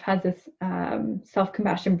Dr. Neff has this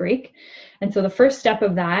self-compassion break. And so the first step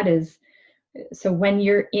of that is, so when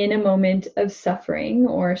you're in a moment of suffering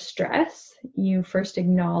or stress, you first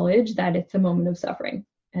acknowledge that it's a moment of suffering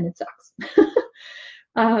and it sucks.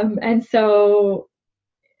 And so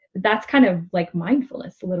that's kind of like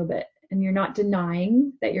mindfulness a little bit. And you're not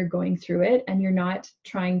denying that you're going through it and you're not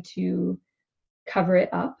trying to cover it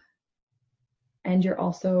up. And you're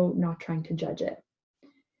also not trying to judge it.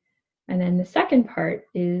 And then the second part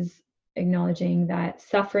is acknowledging that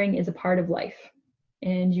suffering is a part of life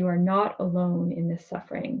and you are not alone in this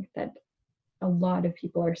suffering, that a lot of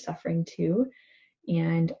people are suffering too.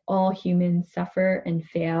 And all humans suffer and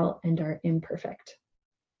fail and are imperfect.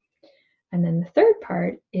 And then the third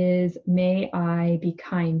part is, may I be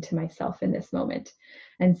kind to myself in this moment?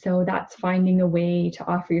 And so that's finding a way to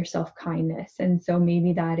offer yourself kindness. And so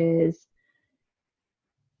maybe that is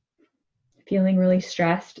feeling really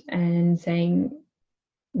stressed and saying,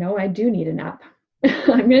 no, I do need a nap.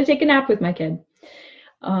 I'm going to take a nap with my kid.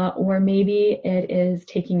 Or maybe it is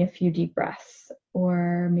taking a few deep breaths.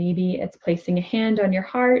 Or maybe it's placing a hand on your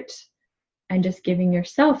heart and just giving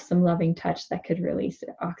yourself some loving touch that could release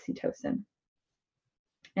oxytocin.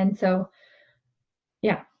 And so,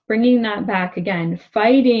 yeah, bringing that back again,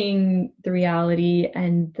 fighting the reality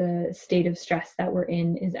and the state of stress that we're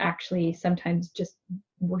in is actually sometimes just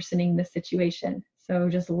worsening the situation. So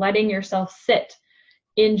just letting yourself sit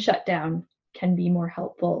in shutdown can be more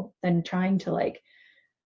helpful than trying to like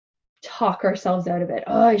talk ourselves out of it.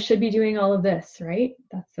 Oh, I should be doing all of this, right?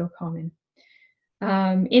 That's so common.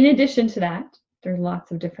 In addition to that, there's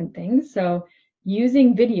lots of different things. So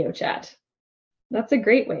using video chat, that's a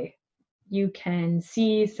great way. You can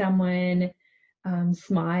see someone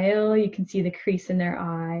smile, you can see the crease in their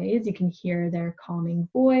eyes, you can hear their calming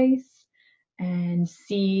voice and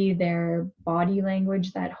see their body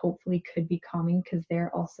language that hopefully could be calming because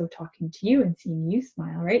they're also talking to you and seeing you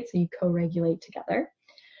smile, right? So you co-regulate together.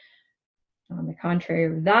 On the contrary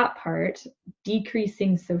of that part,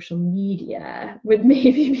 decreasing social media would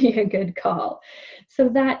maybe be a good call. So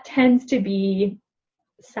that tends to be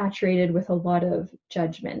saturated with a lot of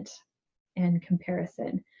judgment and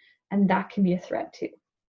comparison, and that can be a threat too.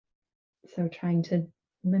 So trying to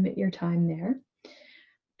limit your time there.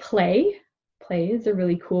 Play is a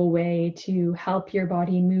really cool way to help your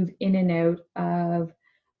body move in and out of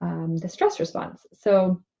the stress response.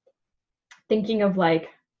 So thinking of like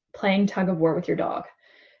playing tug of war with your dog,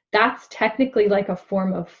 that's technically like a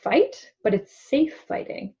form of fight, but it's safe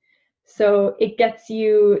fighting. So it gets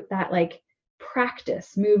you that like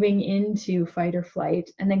practice moving into fight or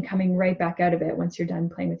flight and then coming right back out of it once you're done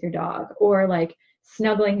playing with your dog, or like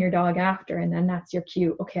snuggling your dog after, and then that's your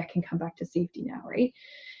cue. Okay, I can come back to safety now, right?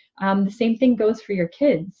 The same thing goes for your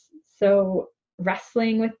kids. So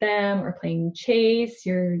wrestling with them or playing chase,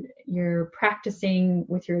 you're practicing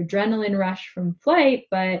with your adrenaline rush from flight,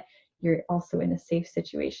 but you're also in a safe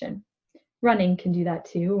situation. Running can do that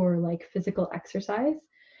too, or like physical exercise.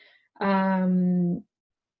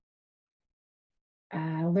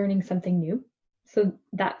 Learning something new. So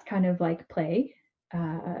that's kind of like play,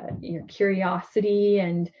 your curiosity.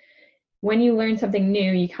 And when you learn something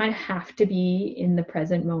new, you kind of have to be in the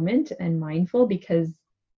present moment and mindful, because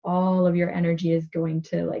all of your energy is going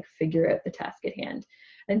to like figure out the task at hand.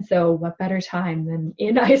 And so what better time than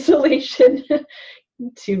in isolation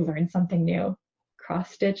to learn something new?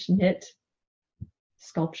 Cross stitch, knit,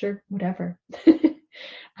 sculpture, whatever.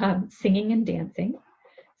 Singing and dancing.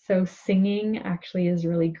 So singing actually is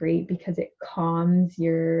really great because it calms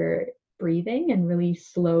your breathing and really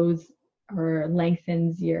slows or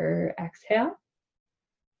lengthens your exhale.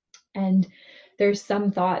 And there's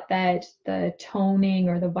some thought that the toning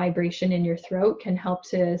or the vibration in your throat can help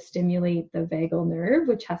to stimulate the vagal nerve,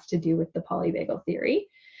 which has to do with the polyvagal theory.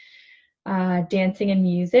 Dancing and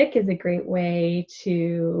music is a great way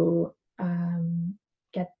to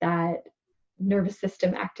get that nervous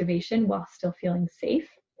system activation while still feeling safe.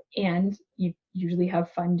 And you usually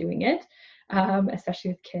have fun doing it,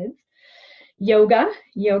 especially with kids. Yoga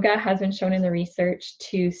has been shown in the research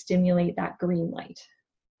to stimulate that green light.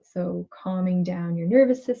 So calming down your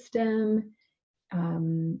nervous system,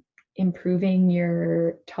 improving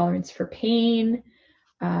your tolerance for pain.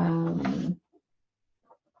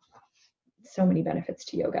 So many benefits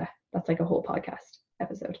to yoga. That's like a whole podcast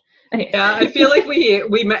episode. Anyway. Yeah, I feel like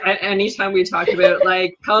we met anytime we talk about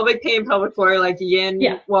like pelvic pain, pelvic floor, like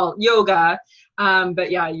yin, well, yoga.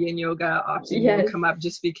 But yeah, yin yoga often will come up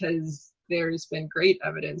just because there's been great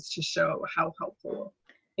evidence to show how helpful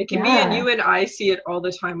it can be. And you and I see it all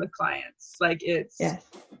the time with clients. Like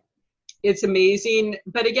it's amazing.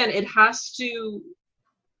 But again, it has to,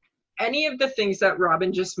 any of the things that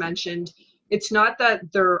Robin just mentioned, it's not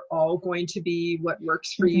that they're all going to be what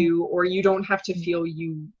works for you, or you don't have to feel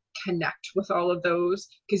you connect with all of those,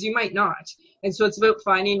 because you might not. And so it's about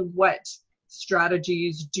finding what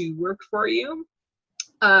strategies do work for you.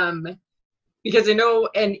 Because I know,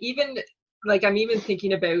 and even like I'm even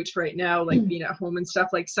thinking about right now, like being at home and stuff,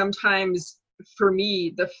 like sometimes for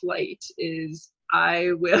me, the flight is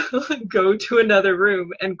I will go to another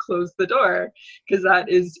room and close the door, because that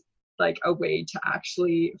is like a way to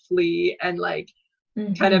actually flee and like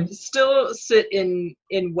kind of still sit in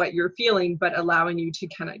what you're feeling, but allowing you to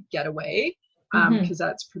kind of get away, because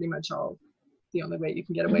that's pretty much all the only way you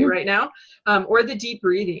can get away right now. Or the deep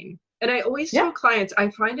breathing. And I always tell clients, I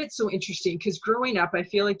find it so interesting because growing up, I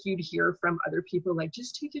feel like you'd hear from other people, like,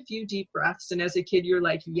 just take a few deep breaths. And as a kid, you're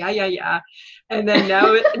like, yeah. And then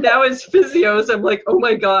now as physios, I'm like, oh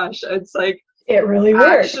my gosh, it's like, it really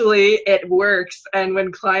works. Actually, it works. And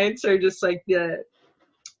when clients are just like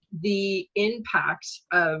the impact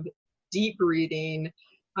of deep breathing,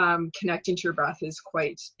 connecting to your breath is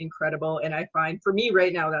quite incredible. And I find for me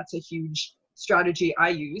right now, that's a huge strategy I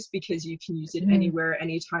use, because you can use it anywhere,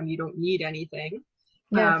 anytime. You don't need anything.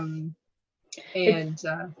 It's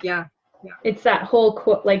that whole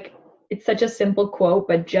quote, like it's such a simple quote,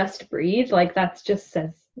 but just breathe, like that's just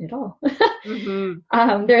says it all.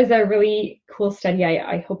 There's a really cool study,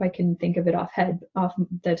 I hope I can think of it off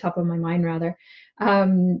the top of my mind rather,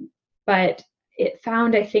 but it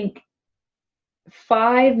found, I think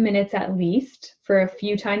 5 minutes at least for a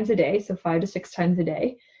few times a day, so 5 to 6 times a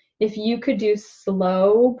day. If you could do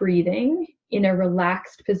slow breathing in a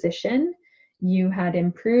relaxed position, you had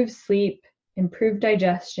improved sleep, improved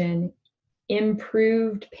digestion,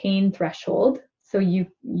 improved pain threshold, so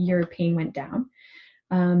your pain went down,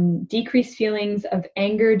 decreased feelings of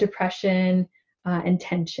anger, depression, and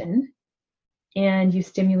tension, and you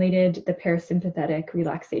stimulated the parasympathetic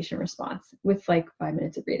relaxation response with like 5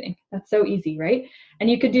 minutes of breathing. That's so easy, right? And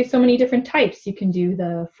you could do so many different types. You can do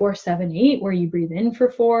the 4-7-8, where you breathe in for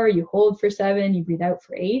 4, you hold for 7, you breathe out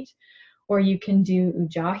for 8. Or you can do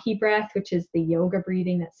Ujjayi breath, which is the yoga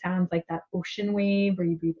breathing that sounds like that ocean wave, where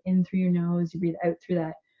you breathe in through your nose, you breathe out through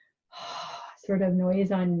that sort of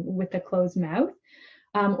noise with the closed mouth.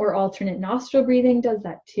 Or alternate nostril breathing does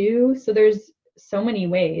that too. So there's so many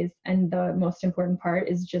ways, and the most important part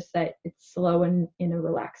is just that it's slow and in a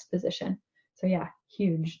relaxed position. So yeah,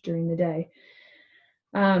 huge during the day.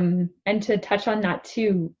 And to touch on that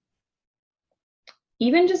too,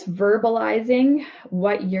 even just verbalizing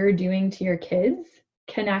what you're doing to your kids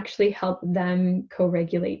can actually help them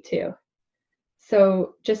co-regulate too.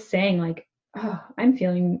 So just saying like, oh, I'm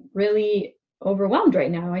feeling really overwhelmed right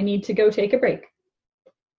now, I need to go take a break.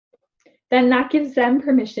 Then that gives them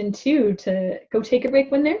permission too to go take a break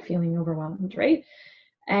when they're feeling overwhelmed, right?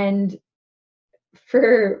 And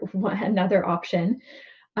for another option,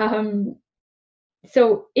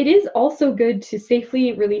 so it is also good to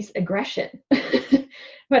safely release aggression.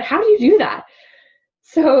 But how do you do that?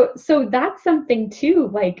 So that's something too,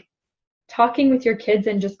 like talking with your kids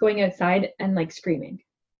and just going outside and like screaming.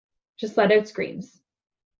 Just let out screams.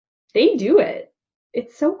 They do it.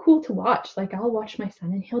 It's so cool to watch. Like I'll watch my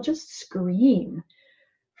son and he'll just scream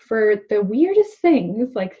for the weirdest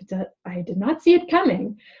things. Like I did not see it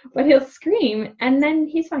coming, but he'll scream and then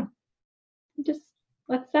he's fine. He just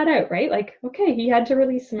lets that out, right? Like, okay, he had to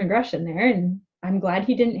release some aggression there and I'm glad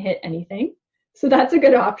he didn't hit anything. So that's a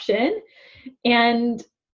good option. And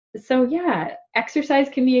so, yeah, exercise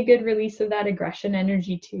can be a good release of that aggression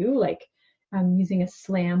energy too, like using a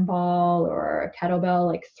slam ball or a kettlebell,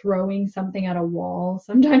 like throwing something at a wall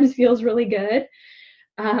sometimes feels really good.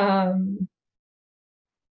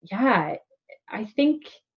 Yeah, I think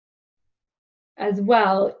as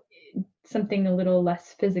well, something a little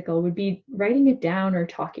less physical would be writing it down or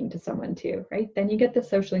talking to someone too, right? Then you get the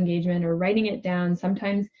social engagement, or writing it down.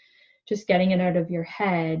 Sometimes just getting it out of your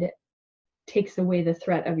head takes away the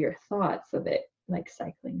threat of your thoughts of it like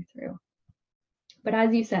cycling through. But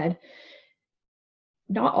as you said,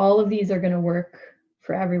 not all of these are going to work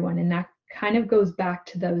for everyone, and that kind of goes back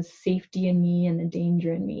to those safety in me and the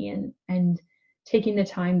danger in me, and taking the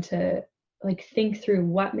time to like think through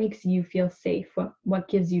what makes you feel safe, what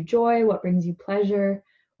gives you joy, what brings you pleasure,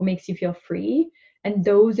 what makes you feel free. And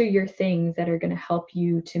those are your things that are going to help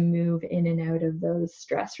you to move in and out of those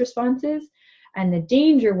stress responses. And the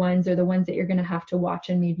danger ones are the ones that you're going to have to watch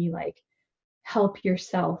and maybe like help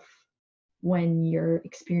yourself when you're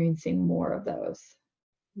experiencing more of those.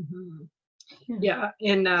 Mm-hmm. Yeah.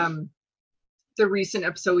 In the recent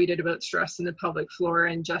episode we did about stress in the pelvic floor,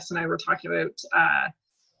 and Jess and I were talking about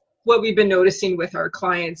what we've been noticing with our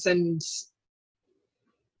clients. And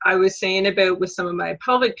I was saying about with some of my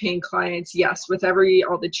pelvic pain clients, yes, with all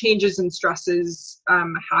the changes and stresses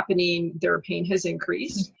happening, their pain has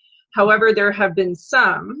increased. However, there have been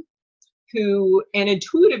some who, and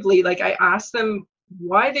intuitively, like I asked them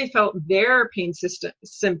why they felt their pain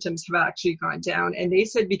symptoms have actually gone down. And they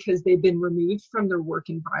said because they've been removed from their work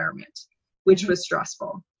environment, which was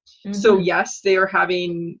stressful. So yes, they are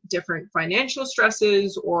having different financial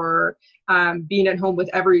stresses, or being at home with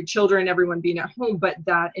everyone being at home, but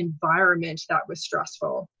that environment that was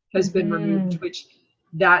stressful has been removed, which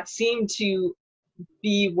that seemed to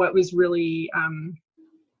be what was really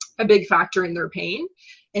a big factor in their pain.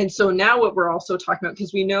 And so now what we're also talking about,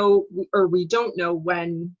 because we know, or we don't know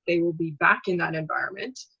when they will be back in that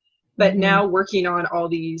environment, but now working on all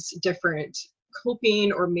these different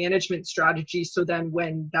coping or management strategies, so then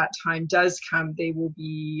when that time does come, they will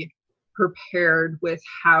be prepared with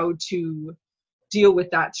how to deal with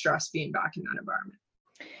that stress being back in that environment.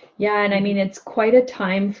 Yeah, and I mean, it's quite a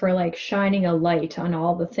time for like shining a light on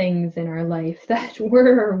all the things in our life that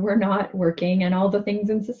were or were not working, and all the things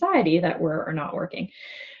in society that were or not working.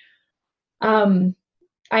 I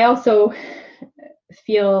also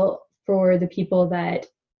feel for the people that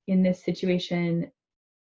in this situation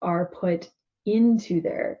are put into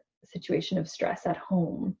their situation of stress at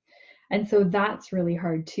home. And so that's really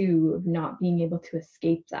hard too, of not being able to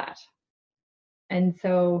escape that. And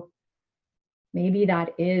so maybe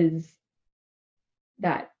that is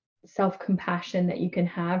that self-compassion that you can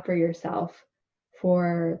have for yourself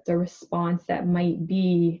for the response that might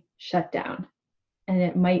be shut down, and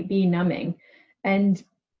it might be numbing, and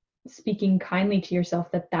speaking kindly to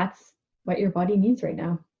yourself that that's what your body needs right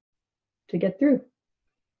now to get through.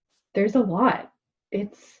 There's a lot.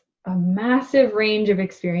 It's a massive range of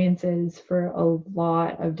experiences for a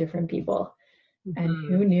lot of different people. Mm-hmm. And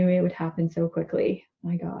who knew it would happen so quickly?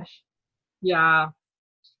 My gosh. Yeah.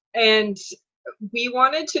 And we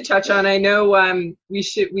wanted to touch on, I know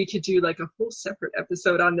we could do like a whole separate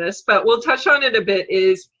episode on this, but we'll touch on it a bit,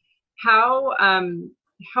 is how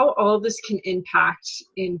all of this can impact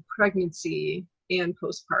in pregnancy and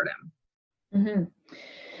postpartum. Mm-hmm.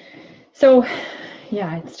 So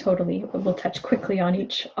yeah, it's totally, we'll touch quickly on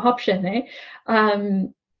each option.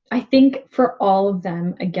 I think for all of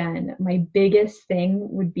them, again, my biggest thing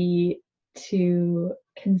would be to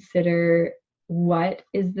consider what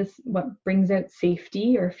brings out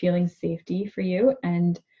safety or feeling safety for you,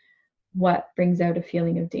 and what brings out a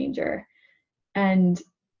feeling of danger, and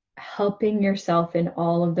helping yourself in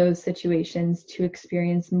all of those situations to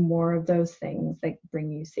experience more of those things that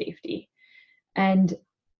bring you safety, and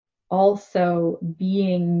also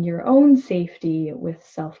being your own safety with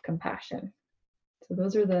self-compassion. So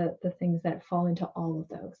those are the things that fall into all of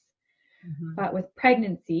those. Mm-hmm. But with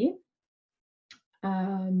pregnancy,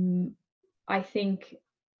 I think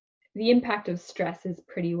the impact of stress is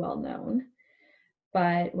pretty well known.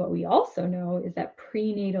 But what we also know is that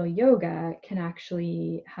prenatal yoga can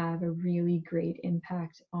actually have a really great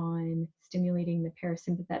impact on stimulating the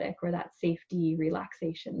parasympathetic, or that safety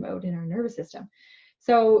relaxation mode in our nervous system.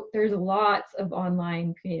 So there's lots of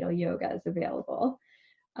online prenatal yogas available.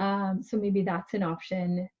 So maybe that's an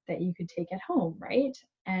option that you could take at home, right?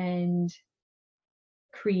 And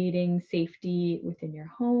creating safety within your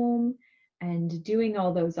home and doing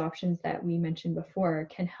all those options that we mentioned before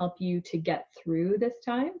can help you to get through this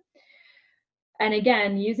time. And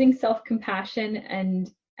again, using self-compassion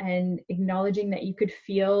and acknowledging that you could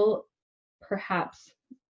feel, perhaps,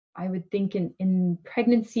 I would think in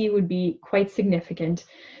pregnancy would be quite significant,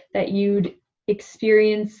 that you'd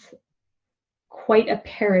experience quite a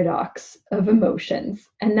paradox of emotions,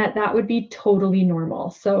 and that would be totally normal.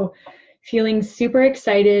 So feeling super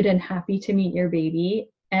excited and happy to meet your baby,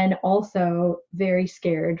 and also very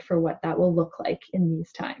scared for what that will look like in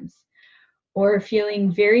these times. Or feeling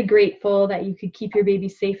very grateful that you could keep your baby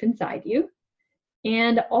safe inside you,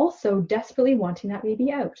 and also desperately wanting that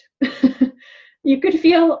baby out. You could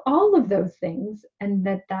feel all of those things, and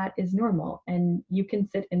that is normal, and you can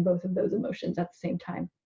sit in both of those emotions at the same time.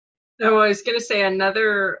 No, I was going to say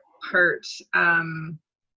another part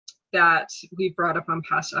that we've brought up on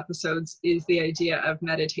past episodes is the idea of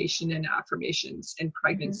meditation and affirmations in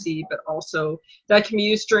pregnancy, but also that can be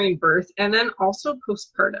used during birth and then also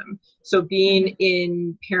postpartum. So being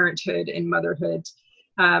in parenthood and motherhood.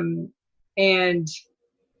 And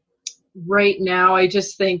right now, I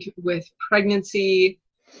just think with pregnancy,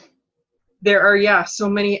 there are, so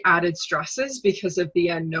many added stresses because of the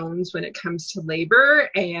unknowns when it comes to labor.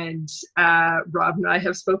 And Rob and I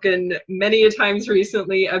have spoken many a times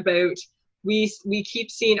recently about, we keep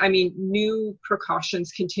seeing, new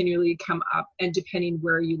precautions continually come up, and depending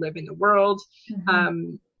where you live in the world,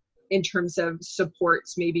 in terms of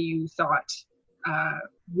supports maybe you thought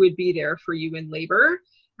would be there for you in labor.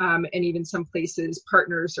 And even some places,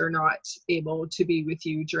 partners are not able to be with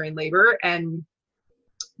you during labor. And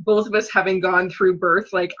both of us having gone through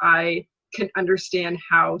birth, like, I can understand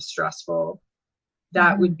how stressful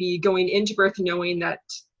that would be, going into birth, knowing that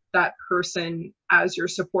that person as your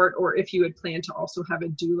support, or if you had planned to also have a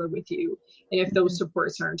doula with you, and if those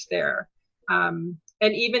supports aren't there. And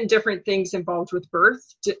even different things involved with birth,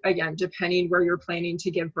 again, depending where you're planning to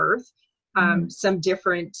give birth, some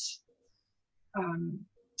different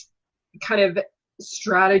kind of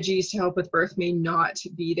strategies to help with birth may not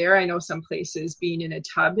be there. I know some places being in a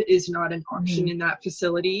tub is not an option in that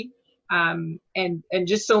facility, and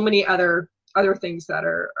just so many other things that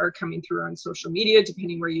are coming through on social media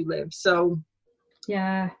depending where you live. So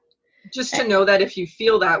just to know that if you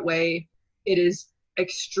feel that way, it is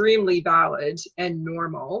extremely valid and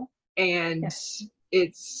normal, and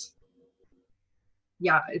it's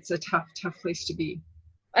a tough place to be.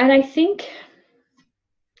 And I think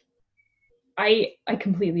I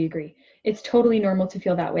completely agree. It's totally normal to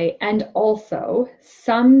feel that way. And also,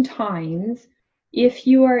 sometimes if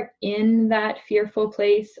you are in that fearful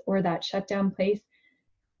place or that shutdown place,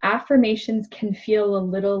 affirmations can feel a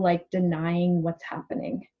little like denying what's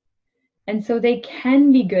happening. And so they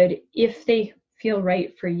can be good if they feel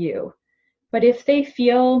right for you. But if they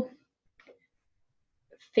feel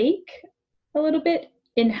fake a little bit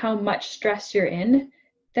in how much stress you're in,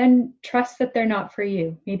 then trust that they're not for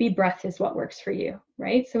you. Maybe breath is what works for you,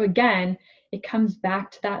 right? So again, it comes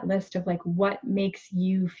back to that list of like, what makes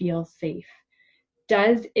you feel safe?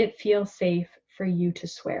 Does it feel safe for you to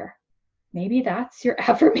swear? Maybe that's your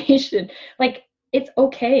affirmation. Like, it's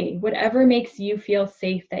okay. Whatever makes you feel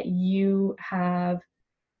safe that you have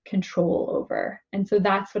control over. And so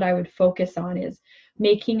that's what I would focus on, is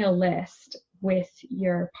making a list with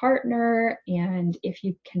your partner. And if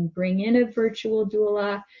you can bring in a virtual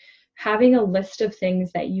doula, having a list of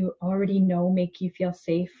things that you already know make you feel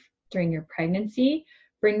safe during your pregnancy,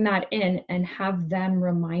 bring that in and have them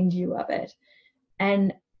remind you of it.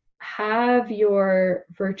 And have your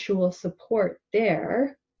virtual support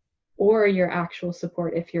there, or your actual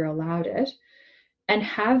support if you're allowed it, and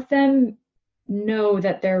have them know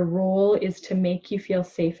that their role is to make you feel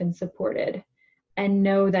safe and supported, and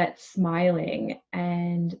know that smiling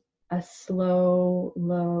and a slow,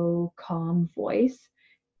 low, calm voice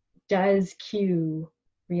does cue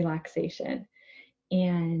relaxation.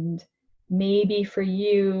 And maybe for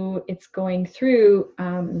you, it's going through,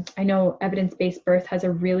 I know Evidence-Based Birth has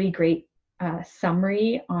a really great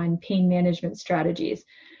summary on pain management strategies.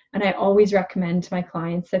 And I always recommend to my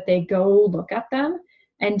clients that they go look at them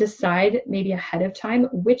and decide maybe ahead of time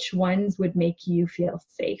which ones would make you feel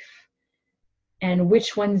safe. And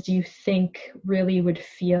which ones do you think really would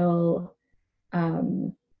feel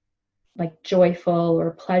like joyful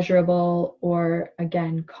or pleasurable, or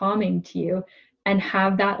again, calming to you, and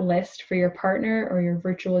have that list for your partner or your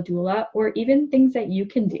virtual doula, or even things that you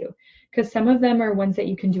can do. Because some of them are ones that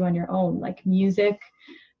you can do on your own, like music,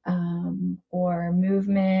 or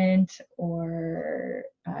movement, or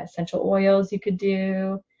essential oils you could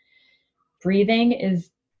do. Breathing is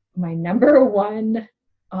my number one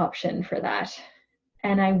option for that.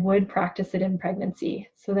 And I would practice it in pregnancy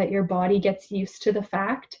so that your body gets used to the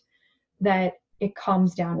fact that it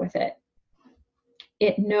calms down with it.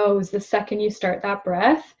 It knows the second you start that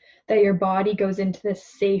breath that your body goes into this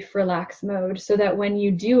safe, relaxed mode, so that when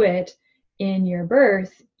you do it in your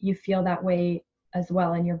birth, you feel that way as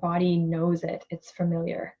well, and your body knows it. It's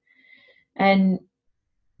familiar. And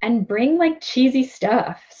bring like cheesy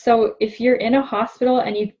stuff. So if you're in a hospital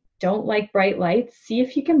and you don't like bright lights, see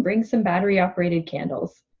if you can bring some battery operated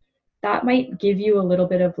candles. That might give you a little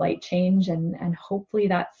bit of light change, and hopefully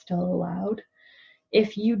that's still allowed.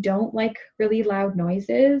 If you don't like really loud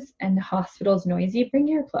noises and the hospital's noisy, bring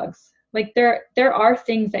earplugs. Like there are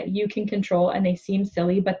things that you can control, and they seem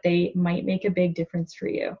silly, but they might make a big difference for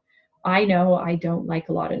you. I know I don't like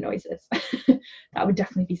a lot of noises. That would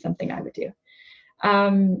definitely be something I would do.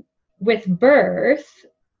 With birth,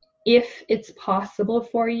 if it's possible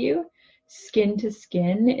for you, skin to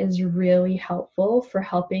skin is really helpful for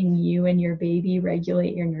helping you and your baby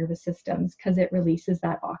regulate your nervous systems, because it releases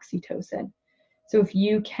that oxytocin. So if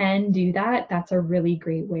you can do that, that's a really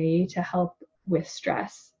great way to help with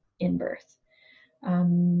stress in birth.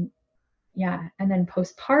 And then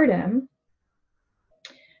postpartum,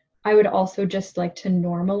 I would also just like to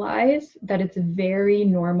normalize that it's very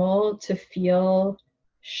normal to feel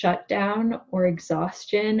shut down or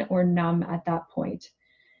exhaustion or numb at that point.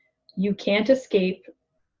 You can't escape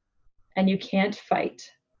and you can't fight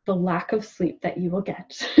the lack of sleep that you will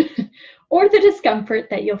get or the discomfort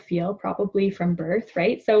that you'll feel probably from birth,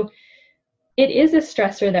 right? So it is a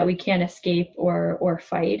stressor that we can't escape or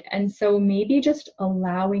fight. And so maybe just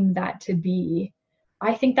allowing that to be,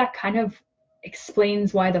 I think that kind of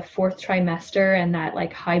explains why the fourth trimester and that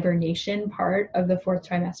like hibernation part of the fourth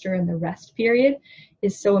trimester and the rest period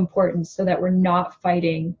is so important, so that we're not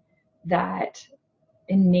fighting that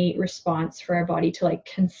innate response for our body to like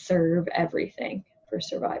conserve everything for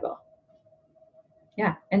survival.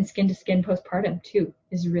 Yeah, and skin to skin postpartum too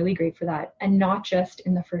is really great for that, and not just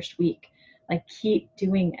in the first week. Like keep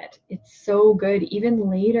doing it. It's so good. Even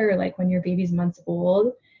later, like when your baby's months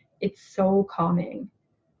old, it's so calming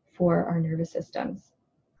for our nervous systems.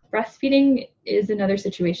 Breastfeeding is another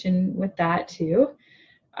situation with that too.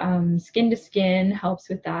 Skin to skin helps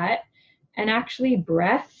with that. And actually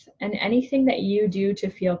breath and anything that you do to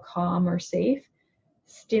feel calm or safe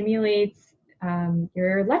stimulates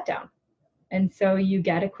your letdown. And so you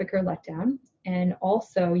get a quicker letdown. And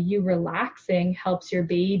also you relaxing helps your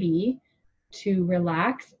baby to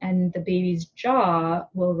relax, and the baby's jaw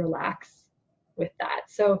will relax with that.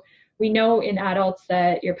 So we know in adults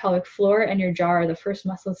that your pelvic floor and your jaw are the first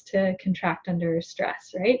muscles to contract under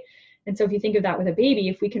stress, right? And so if you think of that with a baby,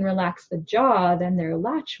 if we can relax the jaw, then their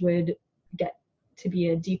latch would get to be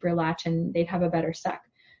a deeper latch and they'd have a better suck.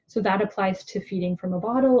 So that applies to feeding from a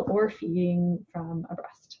bottle or feeding from a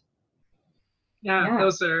breast. Yeah,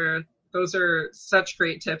 those are Those are such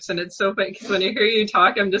great tips. And it's so funny because when I hear you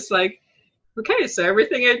talk, I'm just like, okay, so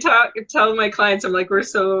everything I tell my clients, I'm like, we're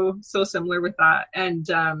so similar with that. And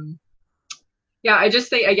yeah, I just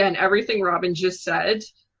think, again, everything Robin just said,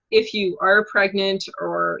 if you are pregnant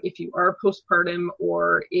or if you are postpartum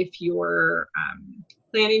or if you're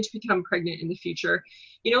planning to become pregnant in the future,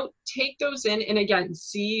 take those in and again,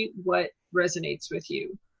 see what resonates with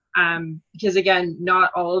you. Because again,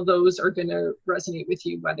 not all of those are going to resonate with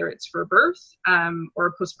you, whether it's for birth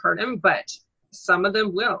or postpartum, but some of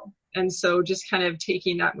them will. And so just kind of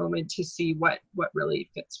taking that moment to see what really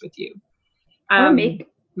fits with you. Or make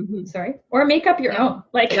up your own,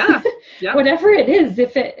 like whatever it is.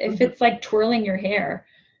 If it's like twirling your hair,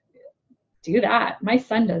 do that. My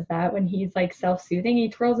son does that when he's like self-soothing, he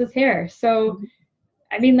twirls his hair. So,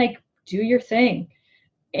 I mean, like, do your thing.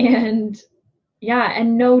 And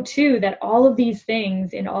know too that all of these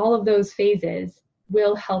things in all of those phases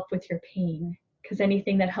will help with your pain, because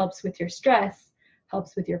anything that helps with your stress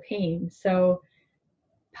helps with your pain. So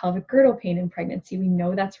pelvic girdle pain in pregnancy, we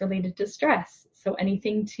know that's related to stress. So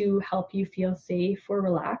anything to help you feel safe or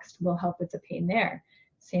relaxed will help with the pain there.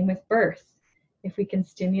 Same with birth. If we can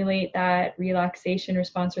stimulate that relaxation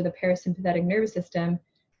response or the parasympathetic nervous system,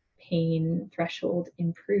 pain threshold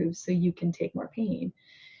improves so you can take more pain.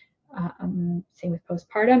 Same with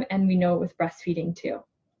postpartum, and we know it with breastfeeding too.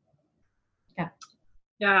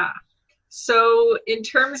 Yeah. So in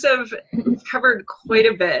terms of, we've covered quite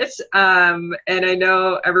a bit, and I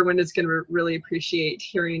know everyone is going to really appreciate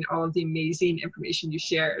hearing all of the amazing information you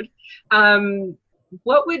shared.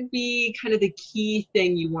 What would be kind of the key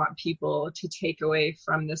thing you want people to take away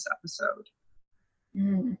from this episode?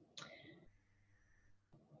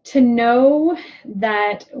 To know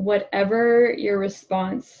that whatever your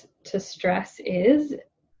response to stress is,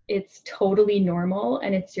 it's totally normal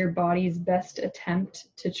and it's your body's best attempt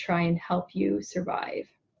to try and help you survive.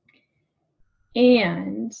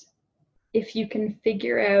 And if you can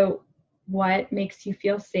figure out what makes you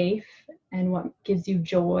feel safe and what gives you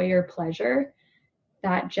joy or pleasure,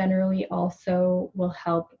 that generally also will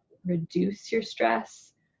help reduce your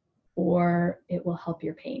stress, or it will help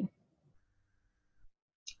your pain.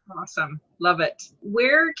 Awesome. Love it.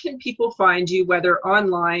 Where can people find you, whether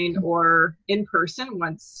online or in person,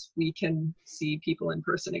 once we can see people in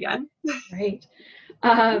person again? Right.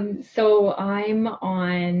 So I'm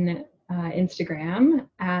on Instagram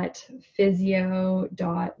at physio.robyn,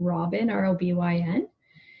 ROBYN.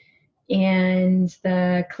 And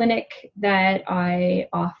the clinic that I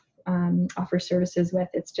offer services with,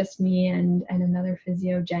 it's just me and another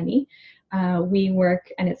physio, Jenny. We work,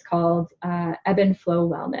 and it's called Ebb and Flow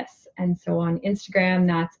Wellness. And so on Instagram,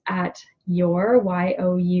 that's at your,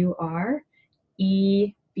 YOUR,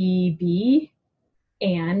 EBB,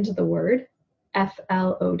 and the word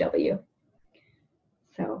FLOW.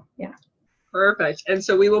 So, yeah. Perfect. And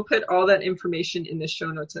so we will put all that information in the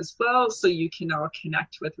show notes as well, so you can all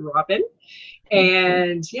connect with Robyn.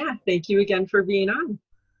 And yeah, thank you again for being on.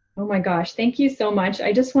 Oh my gosh, thank you so much.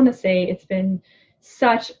 I just want to say it's been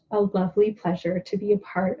such a lovely pleasure to be a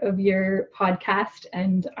part of your podcast.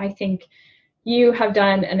 And I think you have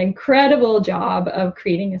done an incredible job of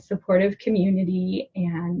creating a supportive community.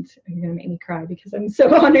 And you're going to make me cry because I'm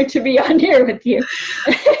so honored to be on here with you.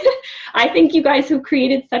 I think you guys have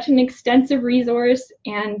created such an extensive resource,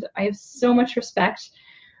 and I have so much respect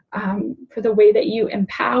for the way that you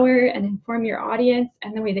empower and inform your audience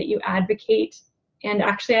and the way that you advocate. And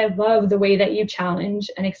actually, I love the way that you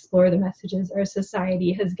challenge and explore the messages our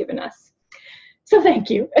society has given us. So thank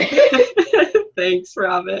you. Thanks,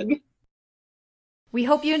 Robyn. We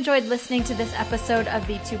hope you enjoyed listening to this episode of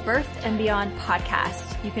the To Birth and Beyond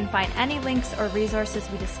podcast. You can find any links or resources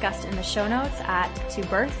we discussed in the show notes at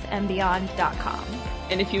tobirthandbeyond.com.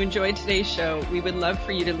 And if you enjoyed today's show, we would love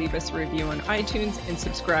for you to leave us a review on iTunes and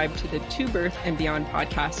subscribe to the To Birth and Beyond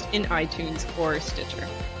podcast in iTunes or Stitcher.